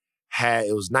shit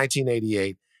it was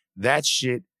 1988. That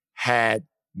shit had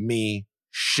me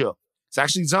shook. It's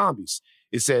actually zombies.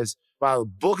 It says, by a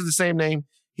book of the same name,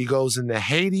 he goes into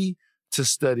Haiti to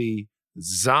study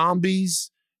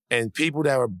zombies and people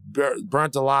that were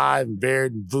burnt alive and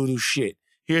buried in voodoo shit.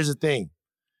 Here's the thing.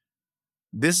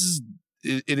 It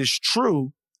is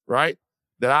true, right,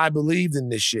 that I believed in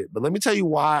this shit. But let me tell you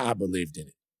why I believed in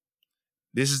it.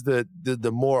 This is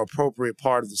the more appropriate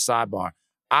part of the sidebar.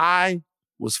 I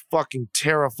was fucking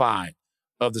terrified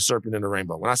of The Serpent and the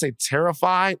Rainbow. When I say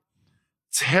terrified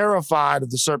of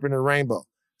The Serpent and the Rainbow.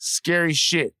 Scary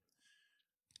shit.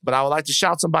 But I would like to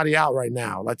shout somebody out right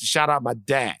now. I'd like to shout out my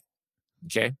dad,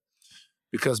 okay?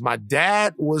 Because my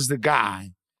dad was the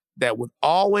guy that would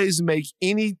always make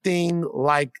anything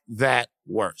like that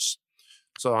worse.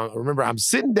 So I remember I'm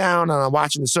sitting down and I'm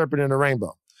watching The Serpent and the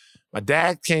Rainbow. My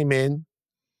dad came in.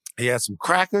 He had some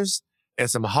crackers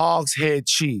and some Hog's Head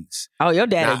cheese. Oh, your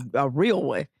dad is a real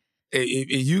one.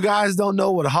 If you guys don't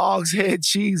know what Hog's Head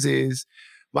cheese is,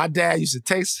 my dad used to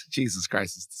taste. Jesus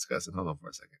Christ, it's disgusting. Hold on for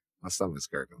a second. My stomach's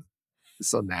gurgling. It's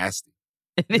so nasty.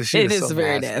 It is so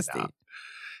very nasty.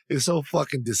 It's so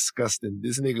fucking disgusting.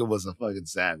 This nigga was a fucking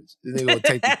savage. This nigga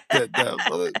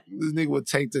would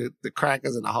take the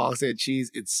crackers and the Hogshead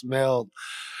cheese. It smelled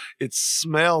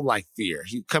like fear.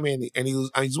 He'd come in and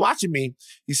he's watching me.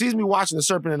 He sees me watching The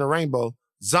Serpent and the Rainbow,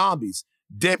 zombies,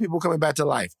 dead people coming back to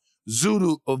life,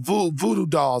 voodoo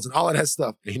dolls and all of that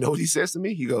stuff. And you know what he says to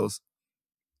me? He goes,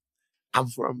 I'm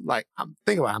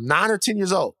thinking about it. I'm 9 or 10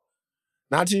 years old.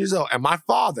 9 or 10 years old. And my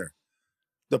father,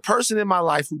 the person in my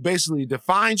life who basically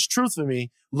defines truth for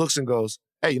me, looks and goes,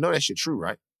 hey, you know that shit true,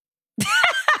 right?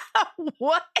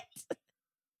 What?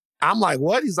 I'm like,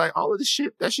 what? He's like, all of this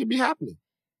shit, that should be happening.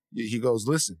 He goes,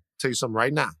 listen, tell you something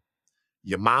right now.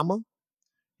 Your mama,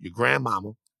 your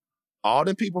grandmama, all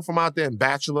them people from out there in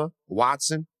Bachelor,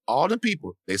 Watson, all them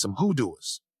people, they some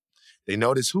hoodooers. They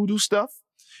know this hoodoo stuff.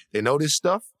 They know this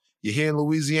stuff. You're here in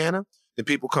Louisiana. The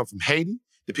people come from Haiti.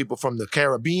 The people from the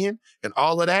Caribbean and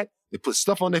all of that. They put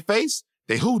stuff on their face.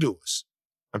 They hoodooers.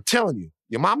 I'm telling you,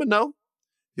 your mama know.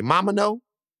 Your mama know.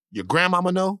 Your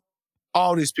grandmama know.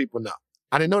 All these people know.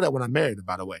 I didn't know that when I married her,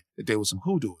 by the way, that there was some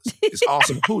hoodooers. It's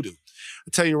awesome hoodoo. I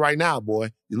tell you right now,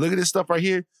 boy, you look at this stuff right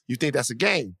here, you think that's a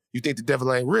game. You think the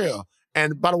devil ain't real.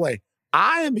 And by the way,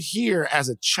 I am here as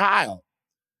a child,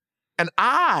 and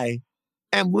I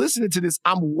am listening to this.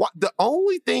 The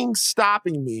only thing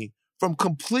stopping me from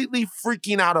completely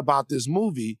freaking out about this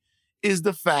movie is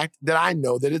the fact that I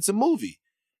know that it's a movie.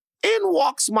 In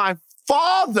walks my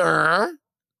father,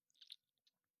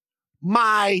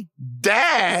 my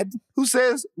dad, who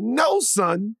says, no,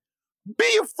 son,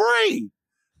 be afraid.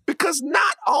 Because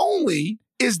not only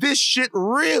is this shit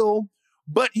real,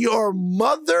 but your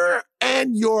mother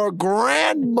and your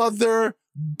grandmother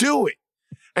do it.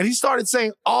 And he started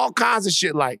saying all kinds of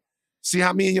shit like, see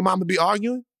how me and your mama be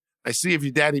arguing? I see if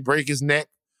your daddy break his neck,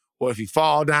 or if he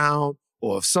fall down,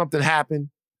 or if something happened.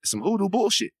 It's some hoodoo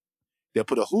bullshit. They'll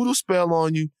put a hoodoo spell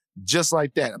on you just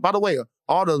like that. By the way,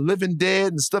 all the living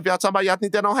dead and stuff y'all talking about, y'all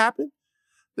think that don't happen?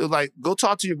 They're like, go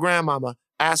talk to your grandmama,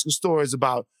 ask her stories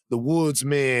about the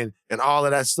woodsmen and all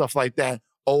of that stuff like that,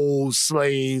 old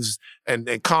slaves and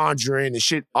conjuring and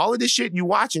shit. All of this shit you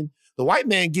watching, the white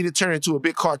man get it turned into a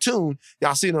big cartoon.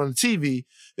 Y'all see it on the TV,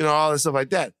 you know, all that stuff like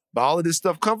that. But all of this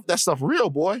stuff, that stuff real,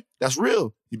 boy. That's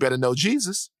real. You better know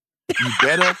Jesus. You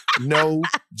better know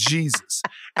Jesus.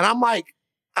 And I'm like,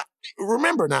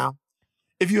 remember now,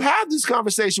 if you have this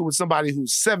conversation with somebody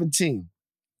who's 17,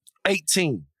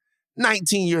 18,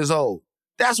 19 years old,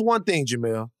 that's one thing,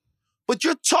 Jamel. But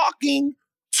you're talking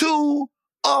to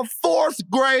a 4th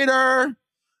grader,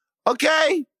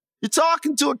 okay? You're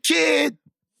talking to a kid,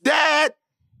 dad,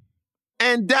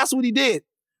 and that's what he did.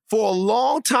 For a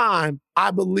long time,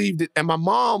 I believed it. And I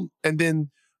remember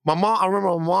my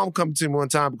mom coming to me one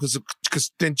time because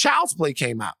then Child's Play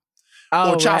came out.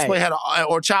 Oh, or Child's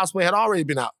Play had already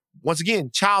been out. Once again,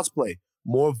 Child's Play,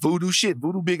 more voodoo shit.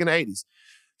 Voodoo big in the 80s.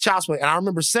 Child's Play. And I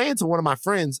remember saying to one of my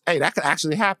friends, hey, that could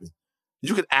actually happen.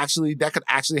 That could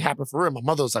actually happen for real. My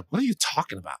mother was like, what are you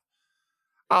talking about?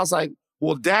 I was like,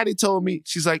 well, daddy told me.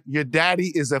 She's like, your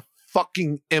daddy is a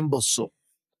fucking imbecile.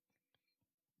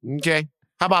 Okay?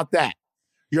 How about that?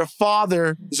 Your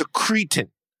father is a cretin.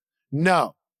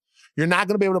 No. You're not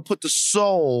going to be able to put the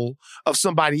soul of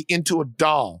somebody into a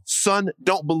doll. Son,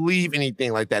 don't believe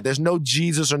anything like that. There's no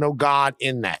Jesus or no God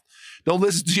in that. Don't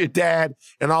listen to your dad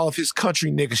and all of his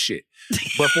country nigga shit.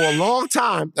 But for a long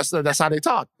time, that's how they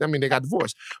talk. I mean, they got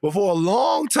divorced. But for a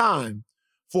long time,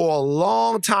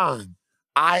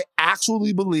 I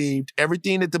actually believed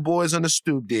everything that the boys on the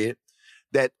stoop did,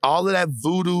 that all of that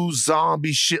voodoo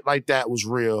zombie shit like that was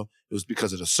real. It was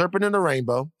because of The Serpent and the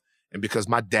Rainbow and because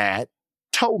my dad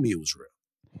told me it was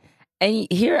real. And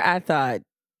here I thought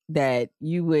that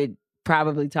you would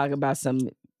probably talk about some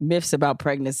myths about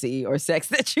pregnancy or sex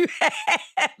that you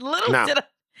had. Little did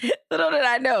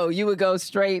I know you would go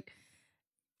straight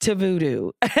to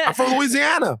voodoo. I'm from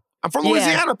Louisiana.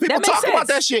 People talk about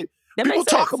that shit. People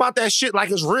talk about that shit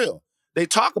like it's real. They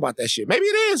talk about that shit. Maybe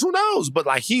it is. Who knows? But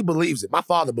like he believes it. My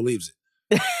father believes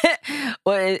it.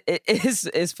 Well,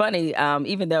 it's funny.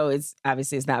 Even though it's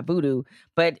not voodoo,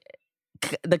 but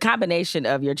the combination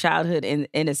of your childhood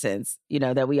innocence, you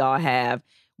know, that we all have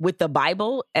with the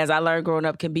Bible, as I learned growing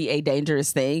up, can be a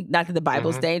dangerous thing. Not that the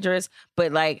Bible's dangerous,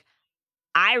 but like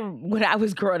when I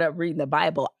was growing up reading the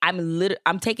Bible,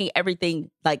 I'm taking everything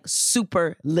like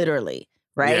super literally,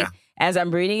 right? Yeah. As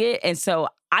I'm reading it. And so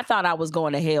I thought I was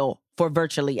going to hell for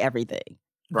virtually everything.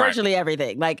 Right. Virtually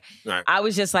everything. Like, I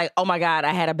was just like, oh my God,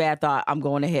 I had a bad thought. I'm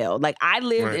going to hell. Like, I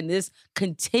lived in this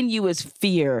continuous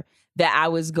fear that I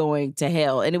was going to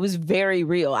hell. And it was very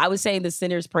real. I was saying the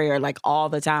sinner's prayer like all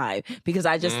the time because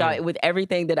I just thought with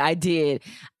everything that I did,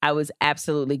 I was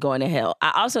absolutely going to hell.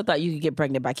 I also thought you could get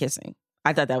pregnant by kissing.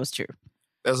 I thought that was true.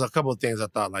 There's a couple of things I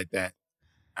thought like that.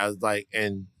 I was like,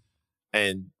 and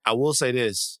I will say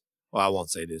this. Well, I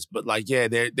won't say this, but like, yeah,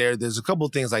 there's a couple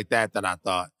of things like that I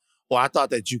thought. Well, I thought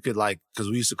that you could like, because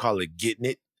we used to call it getting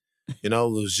it. You know,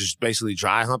 it was just basically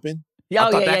dry humping. I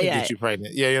thought that could get you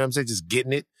pregnant. Yeah, you know what I'm saying? Just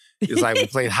getting it. It's like we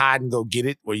played hide and go get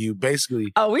it, where you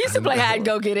basically. Oh, we used to play hide and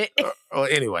go get it.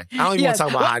 Anyway, I don't even want to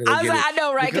talk about hide and go get it. I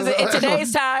know, right? Because in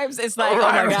today's times, it's like, oh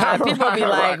my God, people be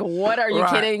like, "What are you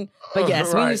kidding?" But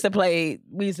yes, we used to play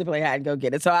hide and go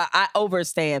get it. So I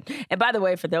overstand. And by the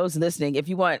way, for those listening, if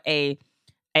you want a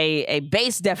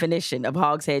base definition of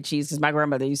hog's head cheese, because my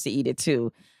grandmother used to eat it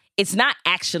too, it's not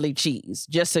actually cheese.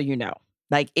 Just so you know,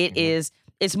 like it is.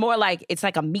 It's more like it's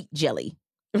like a meat jelly,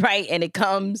 right? And it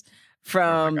comes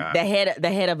from the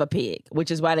head of a pig,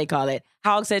 which is why they call it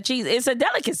hog's head cheese. It's a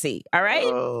delicacy, all right?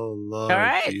 Oh, Lord. All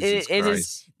right? It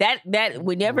is that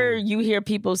whenever you hear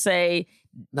people say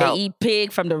they eat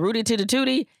pig from the rooty to the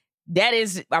tooty, that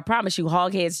is, I promise you,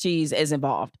 hog head cheese is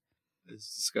involved.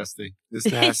 It's disgusting. It's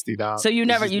nasty, dog. So you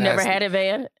never had it,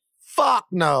 Van? Fuck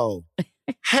no.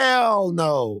 Hell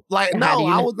no. Like, no,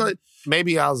 I was like,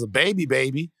 maybe I was a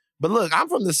baby. But look, I'm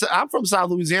from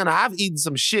South Louisiana. I've eaten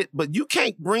some shit, but you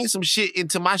can't bring some shit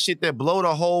into my shit that blow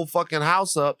the whole fucking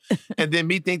house up and then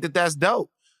me think that that's dope.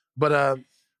 But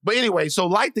anyway, so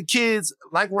like the kids,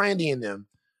 like Randy and them,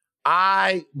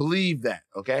 I believe that,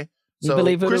 okay? So you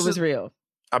believe voodoo was real?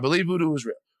 I believe voodoo was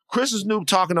real. Chris and Snoop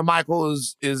talking to Michael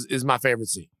is my favorite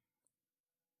scene.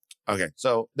 Okay,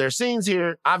 so there's scenes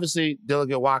here. Obviously,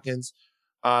 Delegate Watkins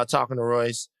talking to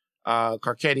Royce.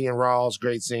 Carcetti and Rawls,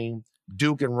 great scene.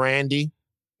 Duke and Randy,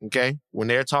 okay, when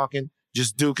they're talking,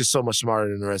 just Duke is so much smarter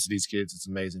than the rest of these kids. It's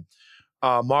amazing.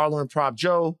 Marlon and Prop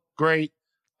Joe, great.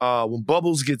 When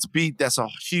Bubbles gets beat, that's a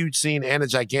huge scene and a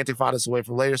gigantic fight us away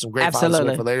from later. Some great fight us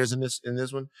away from later in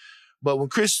this one. But when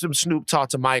Chris and Snoop talk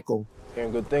to Michael,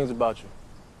 hearing good things about you.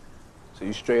 So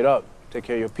you straight up, take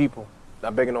care of your people.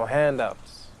 Not begging no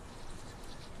handouts.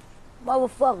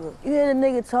 Motherfucker, you hear the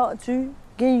nigga talking to you,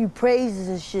 giving you praises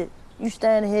and shit. You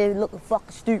standing here looking fucking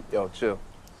stupid. Yo, chill.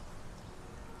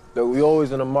 Look, we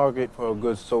always in the market for a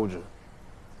good soldier.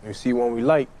 You see one we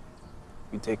like,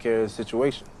 we take care of the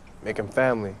situation, make him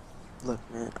family. Look,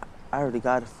 man, I already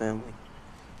got a family.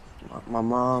 My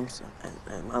mom's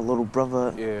and my little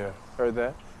brother. Yeah, heard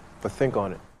that. But think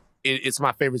on it. It's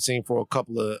my favorite scene for a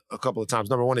couple of times.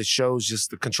 Number one, it shows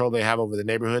just the control they have over the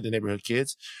neighborhood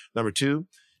kids. Number two,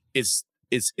 it's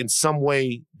in some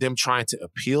way them trying to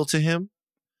appeal to him.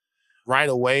 Right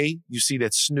away, you see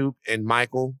that Snoop and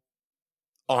Michael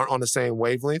aren't on the same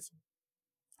wavelength.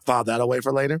 File that away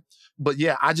for later. But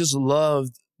yeah, I just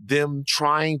loved them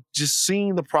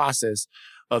seeing the process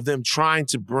of them trying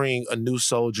to bring a new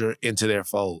soldier into their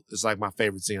fold. It's like my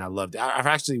favorite scene. I loved it. I've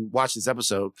actually watched this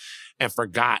episode and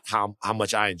forgot how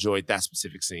much I enjoyed that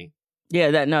specific scene.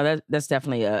 Yeah, that's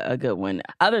definitely a good one.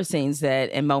 Other scenes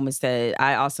and moments that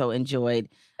I also enjoyed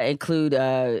include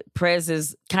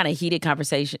Prez's kind of heated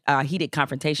confrontation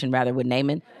with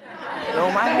Naaman.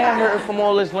 Yo, my hand hurting from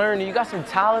all this learning. You got some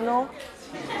Tylenol?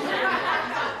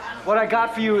 What I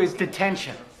got for you is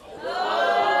detention.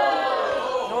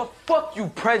 No, fuck you,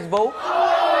 Presbo.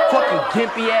 Fucking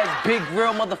gimpy ass big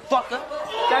grill motherfucker.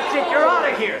 That's it, you're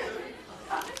out of here.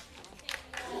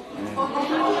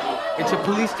 It's a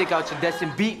police stick out your desk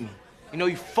and beat me. You know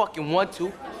you fucking want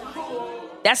to.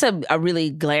 That's a really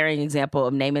glaring example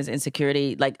of Naaman's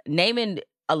insecurity. Like, Naaman,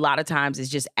 a lot of times, is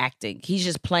just acting. He's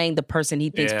just playing the person he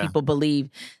thinks people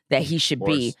believe that he should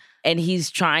be. And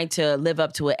he's trying to live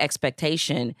up to an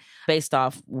expectation based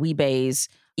off Weebay's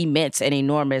immense and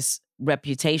enormous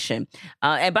reputation.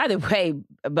 And by the way,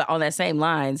 but on that same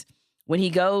lines, when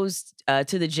he goes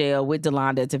to the jail with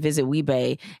Delonda to visit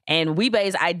Weebay, and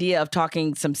Weebay's idea of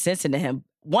talking some sense into him,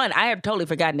 one, I have totally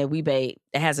forgotten that Weebay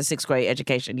has a 6th grade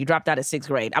education. You dropped out of 6th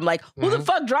grade. I'm like, who the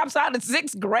fuck drops out of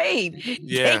 6th grade?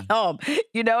 Yeah. Damn.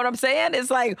 You know what I'm saying? It's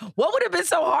like, what would have been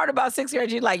so hard about 6th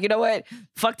grade? You're like, you know what?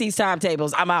 Fuck these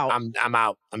timetables. I'm out. I'm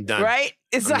out. I'm done. Right?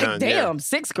 It's I'm like, done, damn,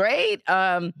 6th grade?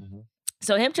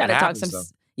 So him trying to talk some... Though.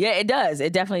 Yeah, it does.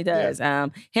 It definitely does. Yeah.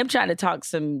 Him trying to talk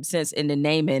some sense into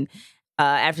Naaman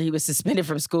after he was suspended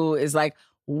from school is like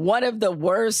one of the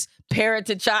worst parent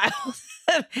to child,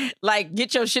 like,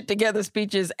 get your shit together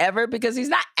speeches ever, because he's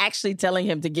not actually telling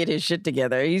him to get his shit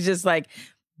together. He's just like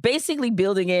basically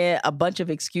building in a bunch of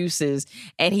excuses.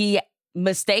 And he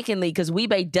mistakenly, because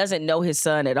Weebay doesn't know his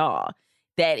son at all,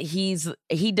 that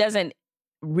he doesn't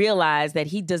realize that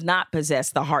he does not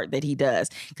possess the heart that he does.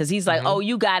 Because he's like, oh,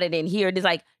 you got it in here. And it's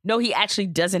like, no, he actually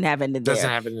doesn't have it in there. Doesn't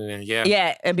have it in there, yeah.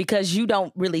 Yeah, and because you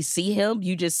don't really see him,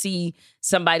 you just see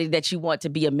somebody that you want to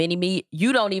be a mini-me.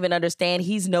 You don't even understand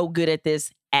he's no good at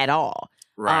this at all.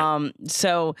 Right.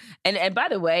 So, and by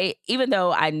the way, even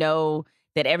though I know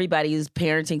that everybody's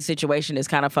parenting situation is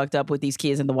kind of fucked up with these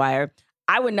kids in The Wire,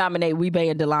 I would nominate Wee-Bey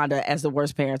and Delonda as the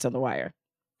worst parents on The Wire.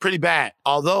 Pretty bad.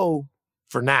 Although,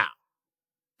 for now.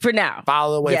 For now.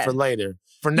 File away for later.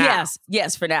 For now.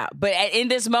 Yes, for now. But in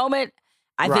this moment,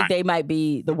 I think they might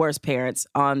be the worst parents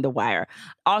on The Wire.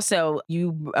 Also,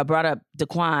 you brought up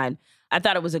Daquan. I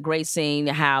thought it was a great scene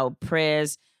how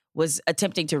Prez was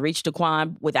attempting to reach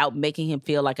Daquan without making him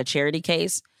feel like a charity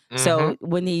case. So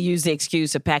when he used the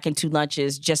excuse of packing 2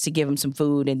 lunches just to give him some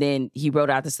food, and then he wrote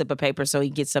out the slip of paper so he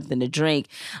gets something to drink.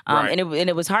 And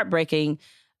it was heartbreaking.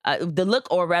 The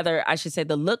look, or rather, I should say,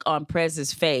 the look on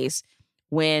Prez's face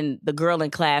when the girl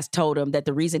in class told him that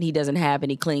the reason he doesn't have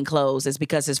any clean clothes is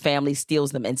because his family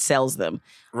steals them and sells them.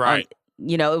 Right.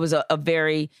 It was a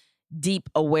very deep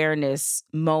awareness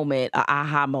moment, a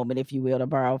aha moment, if you will, to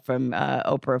borrow from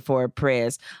Oprah for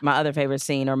Prez. My other favorite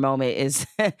scene or moment is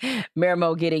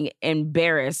Marimo getting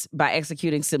embarrassed by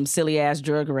executing some silly-ass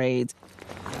drug raids.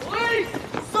 Police!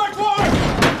 Search warrant!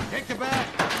 Take the bag.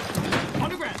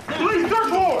 Underground. Police,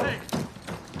 search warrant!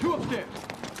 2 upstairs.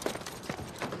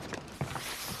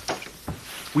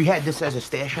 We had this as a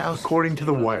stash house? According to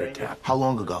the wiretap. How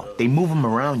long ago? They move them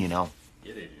around, you know.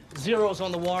 Zeros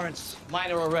on the warrants.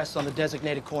 Minor arrests on the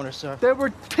designated corner, sir. They were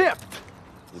tipped.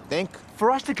 You think?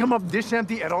 For us to come up this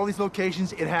empty at all these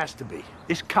locations, it has to be.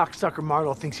 This cocksucker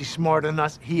Marlo thinks he's smarter than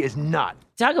us. He is not.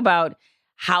 Talk about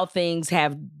how things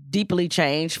have deeply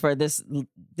changed for this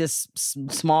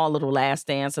small little last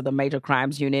dance of the Major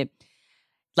Crimes Unit.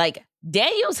 Like,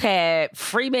 Daniels had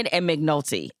Freeman and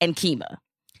McNulty and Kima.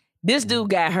 This dude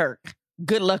got hurt.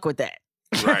 Good luck with that.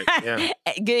 Right, yeah.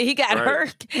 He got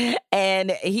hurt,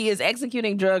 and he is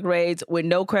executing drug raids with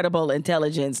no credible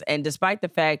intelligence. And despite the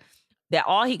fact that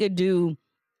all he could do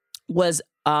was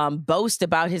boast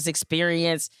about his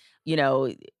experience,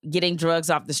 getting drugs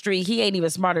off the street, he ain't even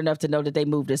smart enough to know that they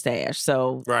moved his stash.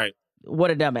 So,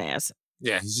 what a dumbass.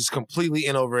 Yeah, he's just completely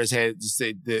in over his head, just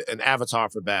an avatar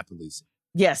for bad policing.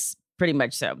 Yes, pretty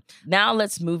much so. Now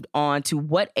let's move on to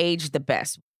what aged the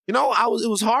best. It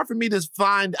was hard for me to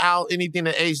find out anything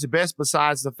that aged the best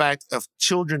besides the fact of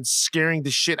children scaring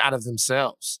the shit out of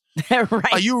themselves.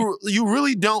 Right. You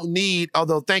really don't need,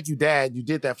 although thank you, Dad, you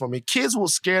did that for me. Kids will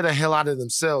scare the hell out of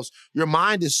themselves. Your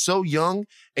mind is so young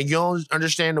and you don't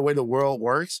understand the way the world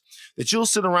works that you'll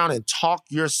sit around and talk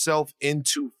yourself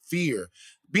into fear.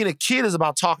 Being a kid is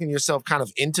about talking yourself kind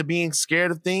of into being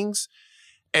scared of things.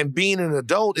 And being an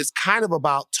adult is kind of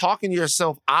about talking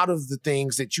yourself out of the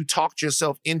things that you talked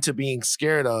yourself into being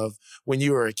scared of when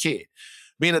you were a kid.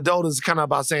 Being an adult is kind of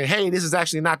about saying, hey, this is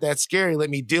actually not that scary. Let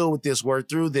me deal with this, work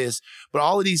through this. But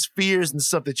all of these fears and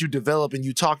stuff that you develop and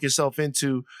you talk yourself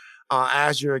into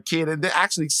as you're a kid, and they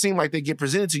actually seem like they get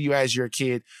presented to you as you're a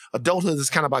kid, adulthood is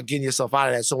kind of about getting yourself out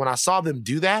of that. So when I saw them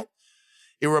do that,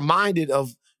 it reminded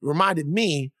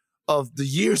me of the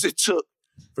years it took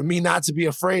for me not to be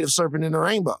afraid of Serpent in the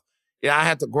Rainbow. Yeah, I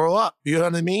had to grow up. You know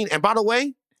what I mean? And by the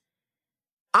way,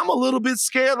 I'm a little bit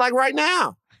scared like right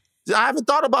now. I haven't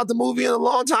thought about the movie in a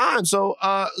long time. So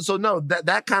no,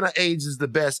 that kind of age is the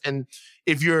best. And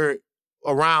if you're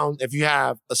around, if you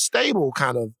have a stable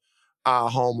kind of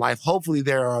home life, hopefully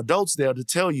there are adults there to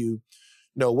tell you,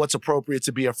 what's appropriate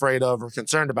to be afraid of or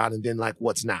concerned about, and then like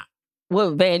what's not.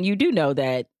 Well, Van, you do know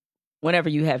that whenever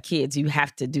you have kids, you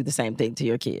have to do the same thing to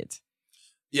your kids.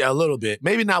 Yeah, a little bit.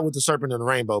 Maybe not with the Serpent in the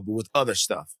Rainbow, but with other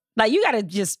stuff. Like, you got to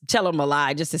just tell them a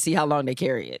lie just to see how long they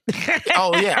carry it.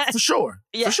 Oh, yeah, for sure.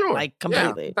 Yeah, for sure. Like,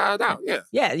 completely. Yeah.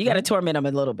 Yeah, you got to torment them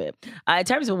a little bit. In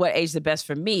terms of what aged the best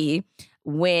for me,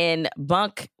 when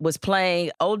Bunk was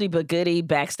playing Oldie But Goodie,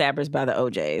 Backstabbers by the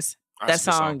OJs. That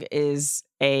song is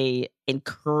a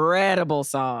incredible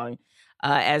song.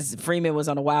 As Freeman was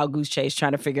on a wild goose chase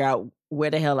trying to figure out where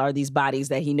the hell are these bodies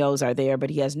that he knows are there, but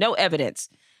he has no evidence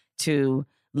to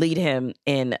lead him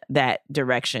in that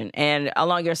direction. And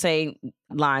along your saying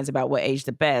lines about what aged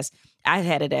the best, I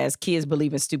had it as kids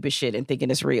believing stupid shit and thinking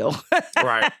it's real.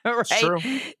 Right. Right? True.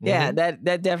 Yeah,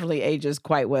 that definitely ages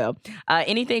quite well.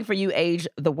 Anything for you age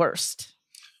the worst?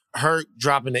 Hurt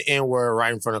dropping the N-word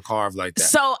right in front of Carve like that.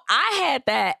 So I had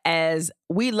that as,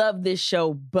 we love this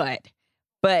show, but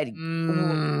what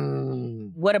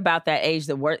about that age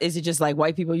the worst? Is it just like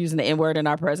white people using the N-word in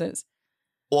our presence?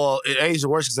 Well, it aged the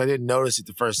worst because I didn't notice it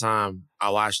the first time I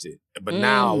watched it. But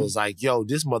now I was like, yo,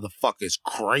 this motherfucker is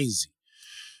crazy.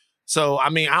 So, I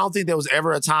mean, I don't think there was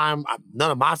ever a time,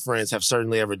 none of my friends have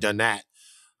certainly ever done that.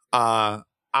 I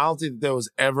don't think there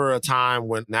was ever a time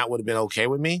when that would have been okay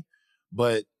with me,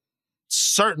 but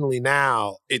certainly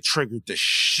now it triggered the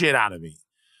shit out of me.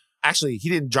 Actually, he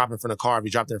didn't drop it in front of Carvey, he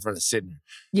dropped it in front of Sidner.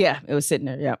 Yeah, it was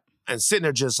Sidner, yeah. And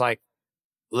Sidner just like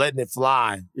letting it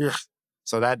fly. Ugh.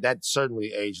 So that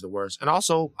certainly aged the worst. And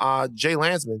also, Jay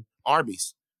Landsman,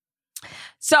 Arby's.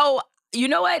 So, you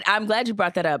know what? I'm glad you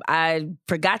brought that up. I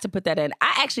forgot to put that in.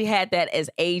 I actually had that as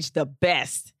aged the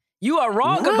best. You are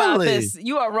wrong about this.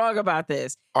 You are wrong about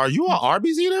this. Are you an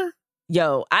Arby's eater?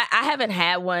 Yo, I haven't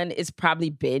had one. It's probably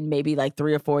been maybe like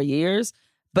 3 or 4 years.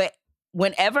 But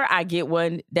whenever I get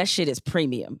one, that shit is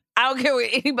premium. I don't care what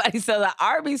anybody says. An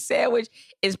Arby's sandwich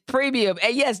is premium.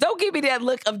 And yes, don't give me that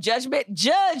look of judgment.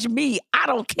 Judge me. I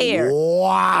don't care.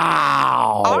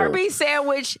 Wow. Arby's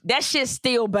sandwich, that shit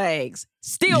still bangs.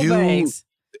 Still bangs.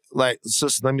 Like,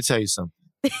 sister, let me tell you something.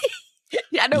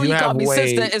 I know you called me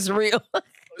sister. It's real.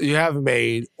 You have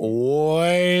made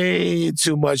way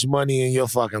too much money in your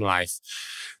fucking life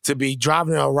to be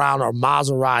driving around a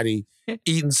Maserati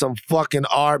eating some fucking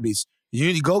Arby's.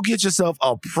 You go get yourself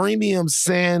a premium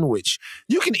sandwich.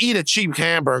 You can eat a cheap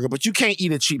hamburger, but you can't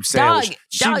eat a cheap sandwich.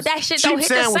 Dog, that shit don't hit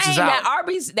the same.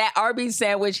 That Arby's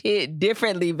sandwich hit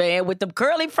differently, man, with them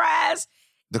curly fries.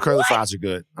 The curly fries are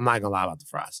good. I'm not gonna lie about the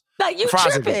fries. Like, you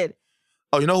tripping.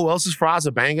 Oh, you know who else's fries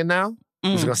are banging now?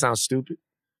 It's gonna sound stupid.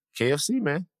 KFC,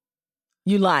 man.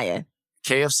 You lying.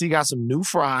 KFC got some new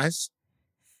fries.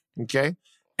 Okay.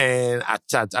 And I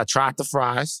tried the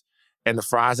fries, and the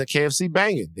fries at KFC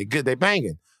banging. They good. They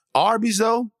banging. Arby's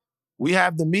though, we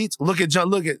have the meats. Look at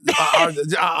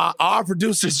our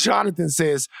producer Jonathan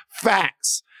says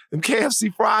facts. Them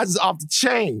KFC fries is off the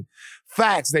chain.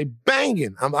 Facts. They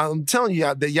banging. I'm telling you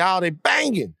y'all they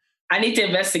banging. I need to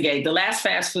investigate. The last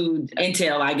fast food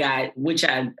intel I got, which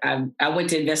I went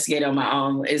to investigate on my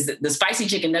own, is the spicy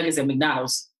chicken nuggets at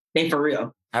McDonald's. They for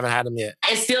real. Haven't had them yet.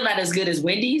 It's still not as good as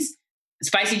Wendy's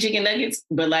spicy chicken nuggets,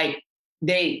 but like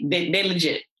they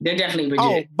legit. They're definitely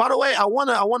legit. Oh, by the way, I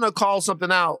wanna call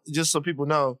something out just so people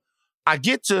know. I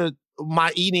get to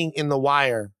my eating in the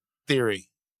wire theory.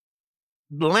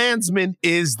 Landsman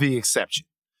is the exception.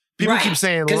 People keep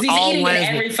saying because he's eating Landsman,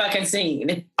 in every fucking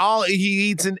scene. He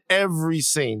eats in every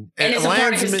scene, and it's a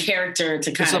part of his character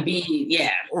to kind of be,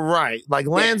 right. Like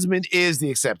Landsman is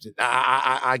the exception.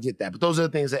 I get that, but those are the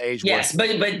things that age. Yes, but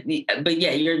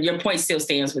yeah, your point still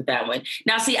stands with that one.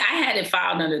 Now, see, I had it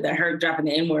filed under the her dropping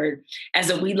the N-word as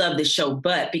a we love the show,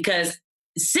 but because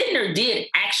Sidner did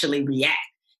actually react,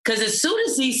 because as soon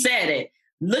as he said it,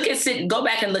 go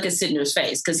back and look at Sidner's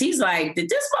face, because he's like, did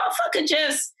this motherfucker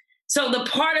just? So the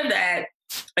part of that,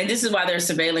 and this is why they're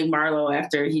surveilling Marlo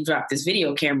after he dropped this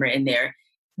video camera in there,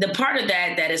 the part of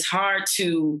that is hard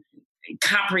to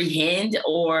comprehend,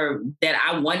 or that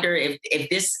I wonder if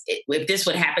this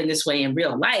would happen this way in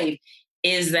real life,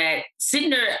 is that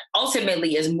Sidner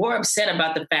ultimately is more upset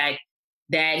about the fact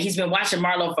that he's been watching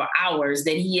Marlo for hours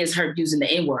than he is her using the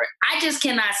N-word. I just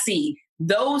cannot see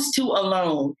those two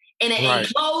alone in an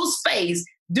enclosed space.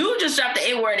 Dude just dropped the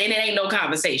N-word and it ain't no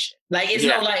conversation. Like, it's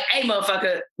no like, hey,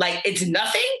 motherfucker, like, it's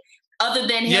nothing other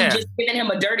than him just giving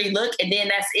him a dirty look, and then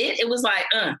that's it. It was like,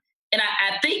 And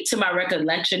I think, to my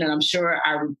recollection, and I'm sure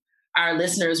our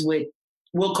listeners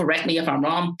will correct me if I'm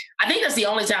wrong, I think that's the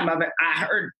only time I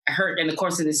heard in the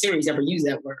course of the series ever use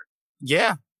that word.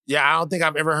 Yeah. Yeah, I don't think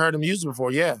I've ever heard him use it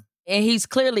before, yeah. And he's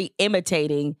clearly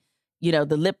imitating, the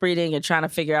lip reading and trying to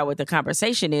figure out what the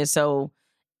conversation is. So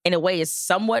in a way, it's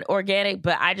somewhat organic,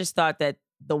 but I just thought that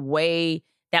the way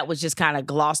that was just kind of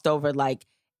glossed over, like,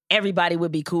 everybody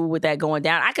would be cool with that going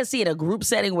down. I could see in a group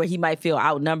setting where he might feel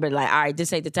outnumbered, like, all right,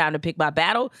 this ain't the time to pick my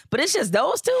battle. But it's just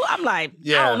those two. I'm like,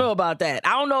 I don't know about that.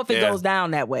 I don't know if it goes down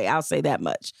that way. I'll say that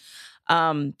much.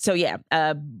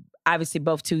 Obviously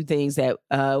both two things that,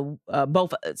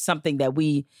 both something that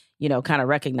we, kind of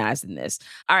recognized in this.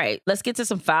 All right, let's get to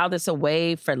some File This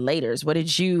Away for Laters. What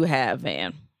did you have,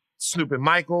 Van? Snoop and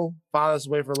Michael, File This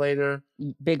Away for Later.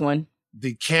 Big one.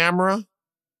 The camera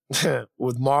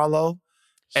with Marlo.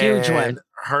 Huge one.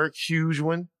 Her huge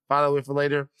one. File away for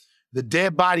later. The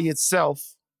dead body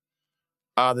itself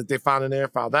that they found in there.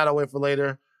 File that away for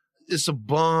later. It's a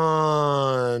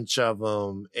bunch of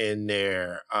them in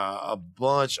there. A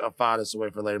bunch of File This Away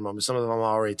for Later moments. Some of them I've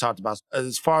already talked about.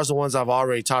 As far as the ones I've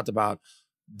already talked about,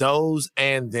 those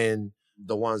and then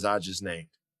the ones I just named.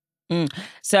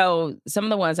 So some of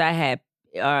the ones I had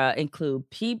include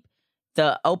Peep,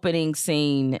 the opening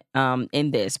scene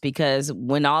in this, because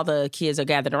when all the kids are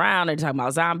gathered around, they're talking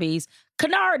about zombies.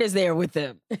 Kennard is there with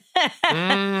them.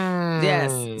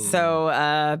 Yes.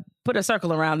 So put a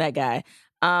circle around that guy.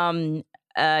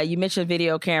 You mentioned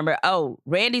video camera. Oh,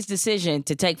 Randy's decision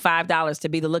to take $5 to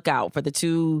be the lookout for the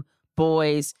two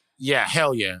boys. Yeah,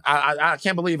 hell yeah. I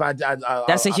can't believe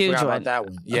That's a huge forgot one. about that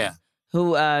one. Yeah.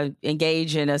 Who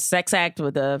engaged in a sex act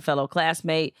with a fellow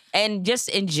classmate. And just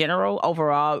in general,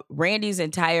 overall, Randy's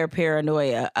entire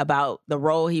paranoia about the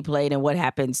role he played and what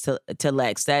happens to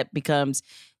Lex, that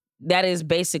is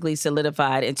basically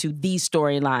solidified into the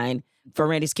storyline for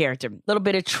Randy's character. A little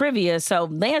bit of trivia. So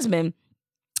Landsman,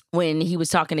 when he was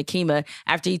talking to Kima,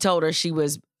 after he told her she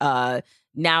was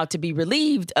now to be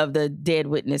relieved of the dead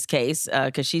witness case,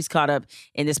 because she's caught up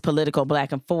in this political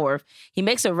back and forth, he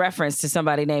makes a reference to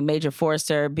somebody named Major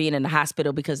Forrester being in the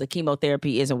hospital because the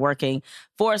chemotherapy isn't working.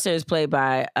 Forrester is played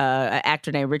by an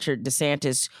actor named Richard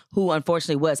DeSantis, who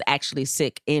unfortunately was actually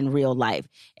sick in real life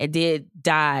and did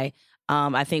die,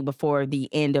 I think, before the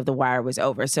end of The Wire was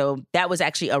over. So that was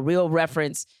actually a real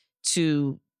reference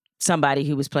to somebody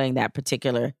who was playing that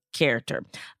particular character.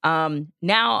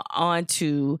 Now on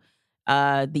to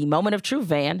the moment of truth,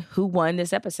 Van. Who won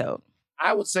this episode?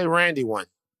 I would say Randy won.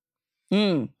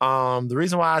 The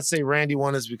reason why I say Randy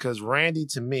won is because Randy,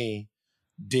 to me,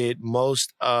 did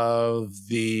most of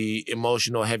the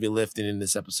emotional heavy lifting in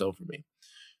this episode for me.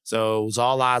 So it was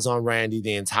all eyes on Randy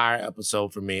the entire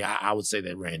episode for me. I would say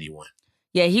that Randy won.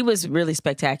 Yeah, he was really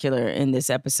spectacular in this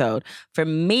episode. For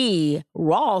me,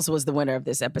 Rawls was the winner of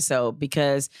this episode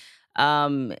because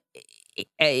Rawls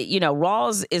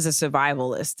is a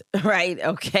survivalist, right?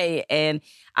 Okay. And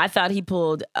I thought he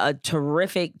pulled a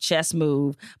terrific chess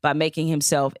move by making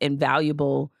himself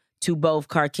invaluable to both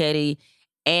Carcetti,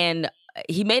 and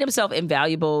he made himself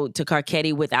invaluable to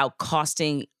Carcetti without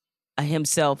costing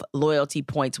himself loyalty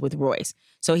points with Royce.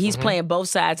 So he's playing both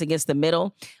sides against the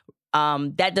middle.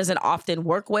 That doesn't often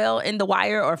work well in The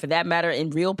Wire, or for that matter,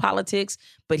 in real politics,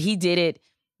 but he did it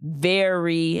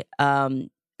very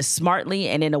smartly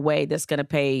and in a way that's going to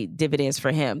pay dividends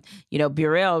for him. You know,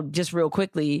 Burrell, just real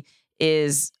quickly,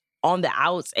 is on the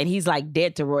outs and he's like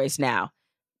dead to Royce now.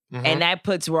 And that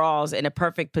puts Rawls in a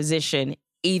perfect position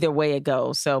either way it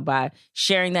goes. So by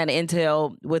sharing that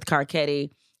intel with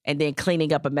Carcetti and then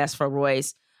cleaning up a mess for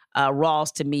Royce,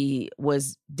 Rawls, to me,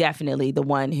 was definitely the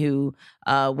one who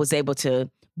was able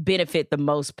to benefit the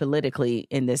most politically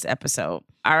in this episode.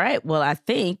 All right. Well, I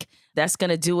think that's going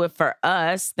to do it for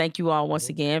us. Thank you all once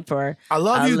again for... I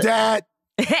love you, Dad.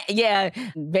 Yeah.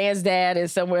 Van's dad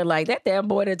is somewhere like, that damn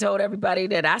boy that told everybody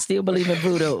that I still believe in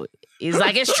voodoo. He's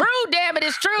like, it's true, damn it,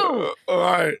 it's true. All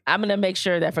right. I'm going to make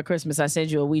sure that for Christmas I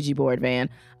send you a Ouija board, Van.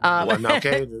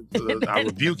 Okay, I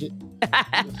rebuke it.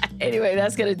 Anyway,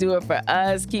 that's going to do it for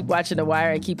us. Keep watching The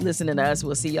Wire and keep listening to us.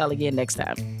 We'll see y'all again next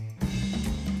time.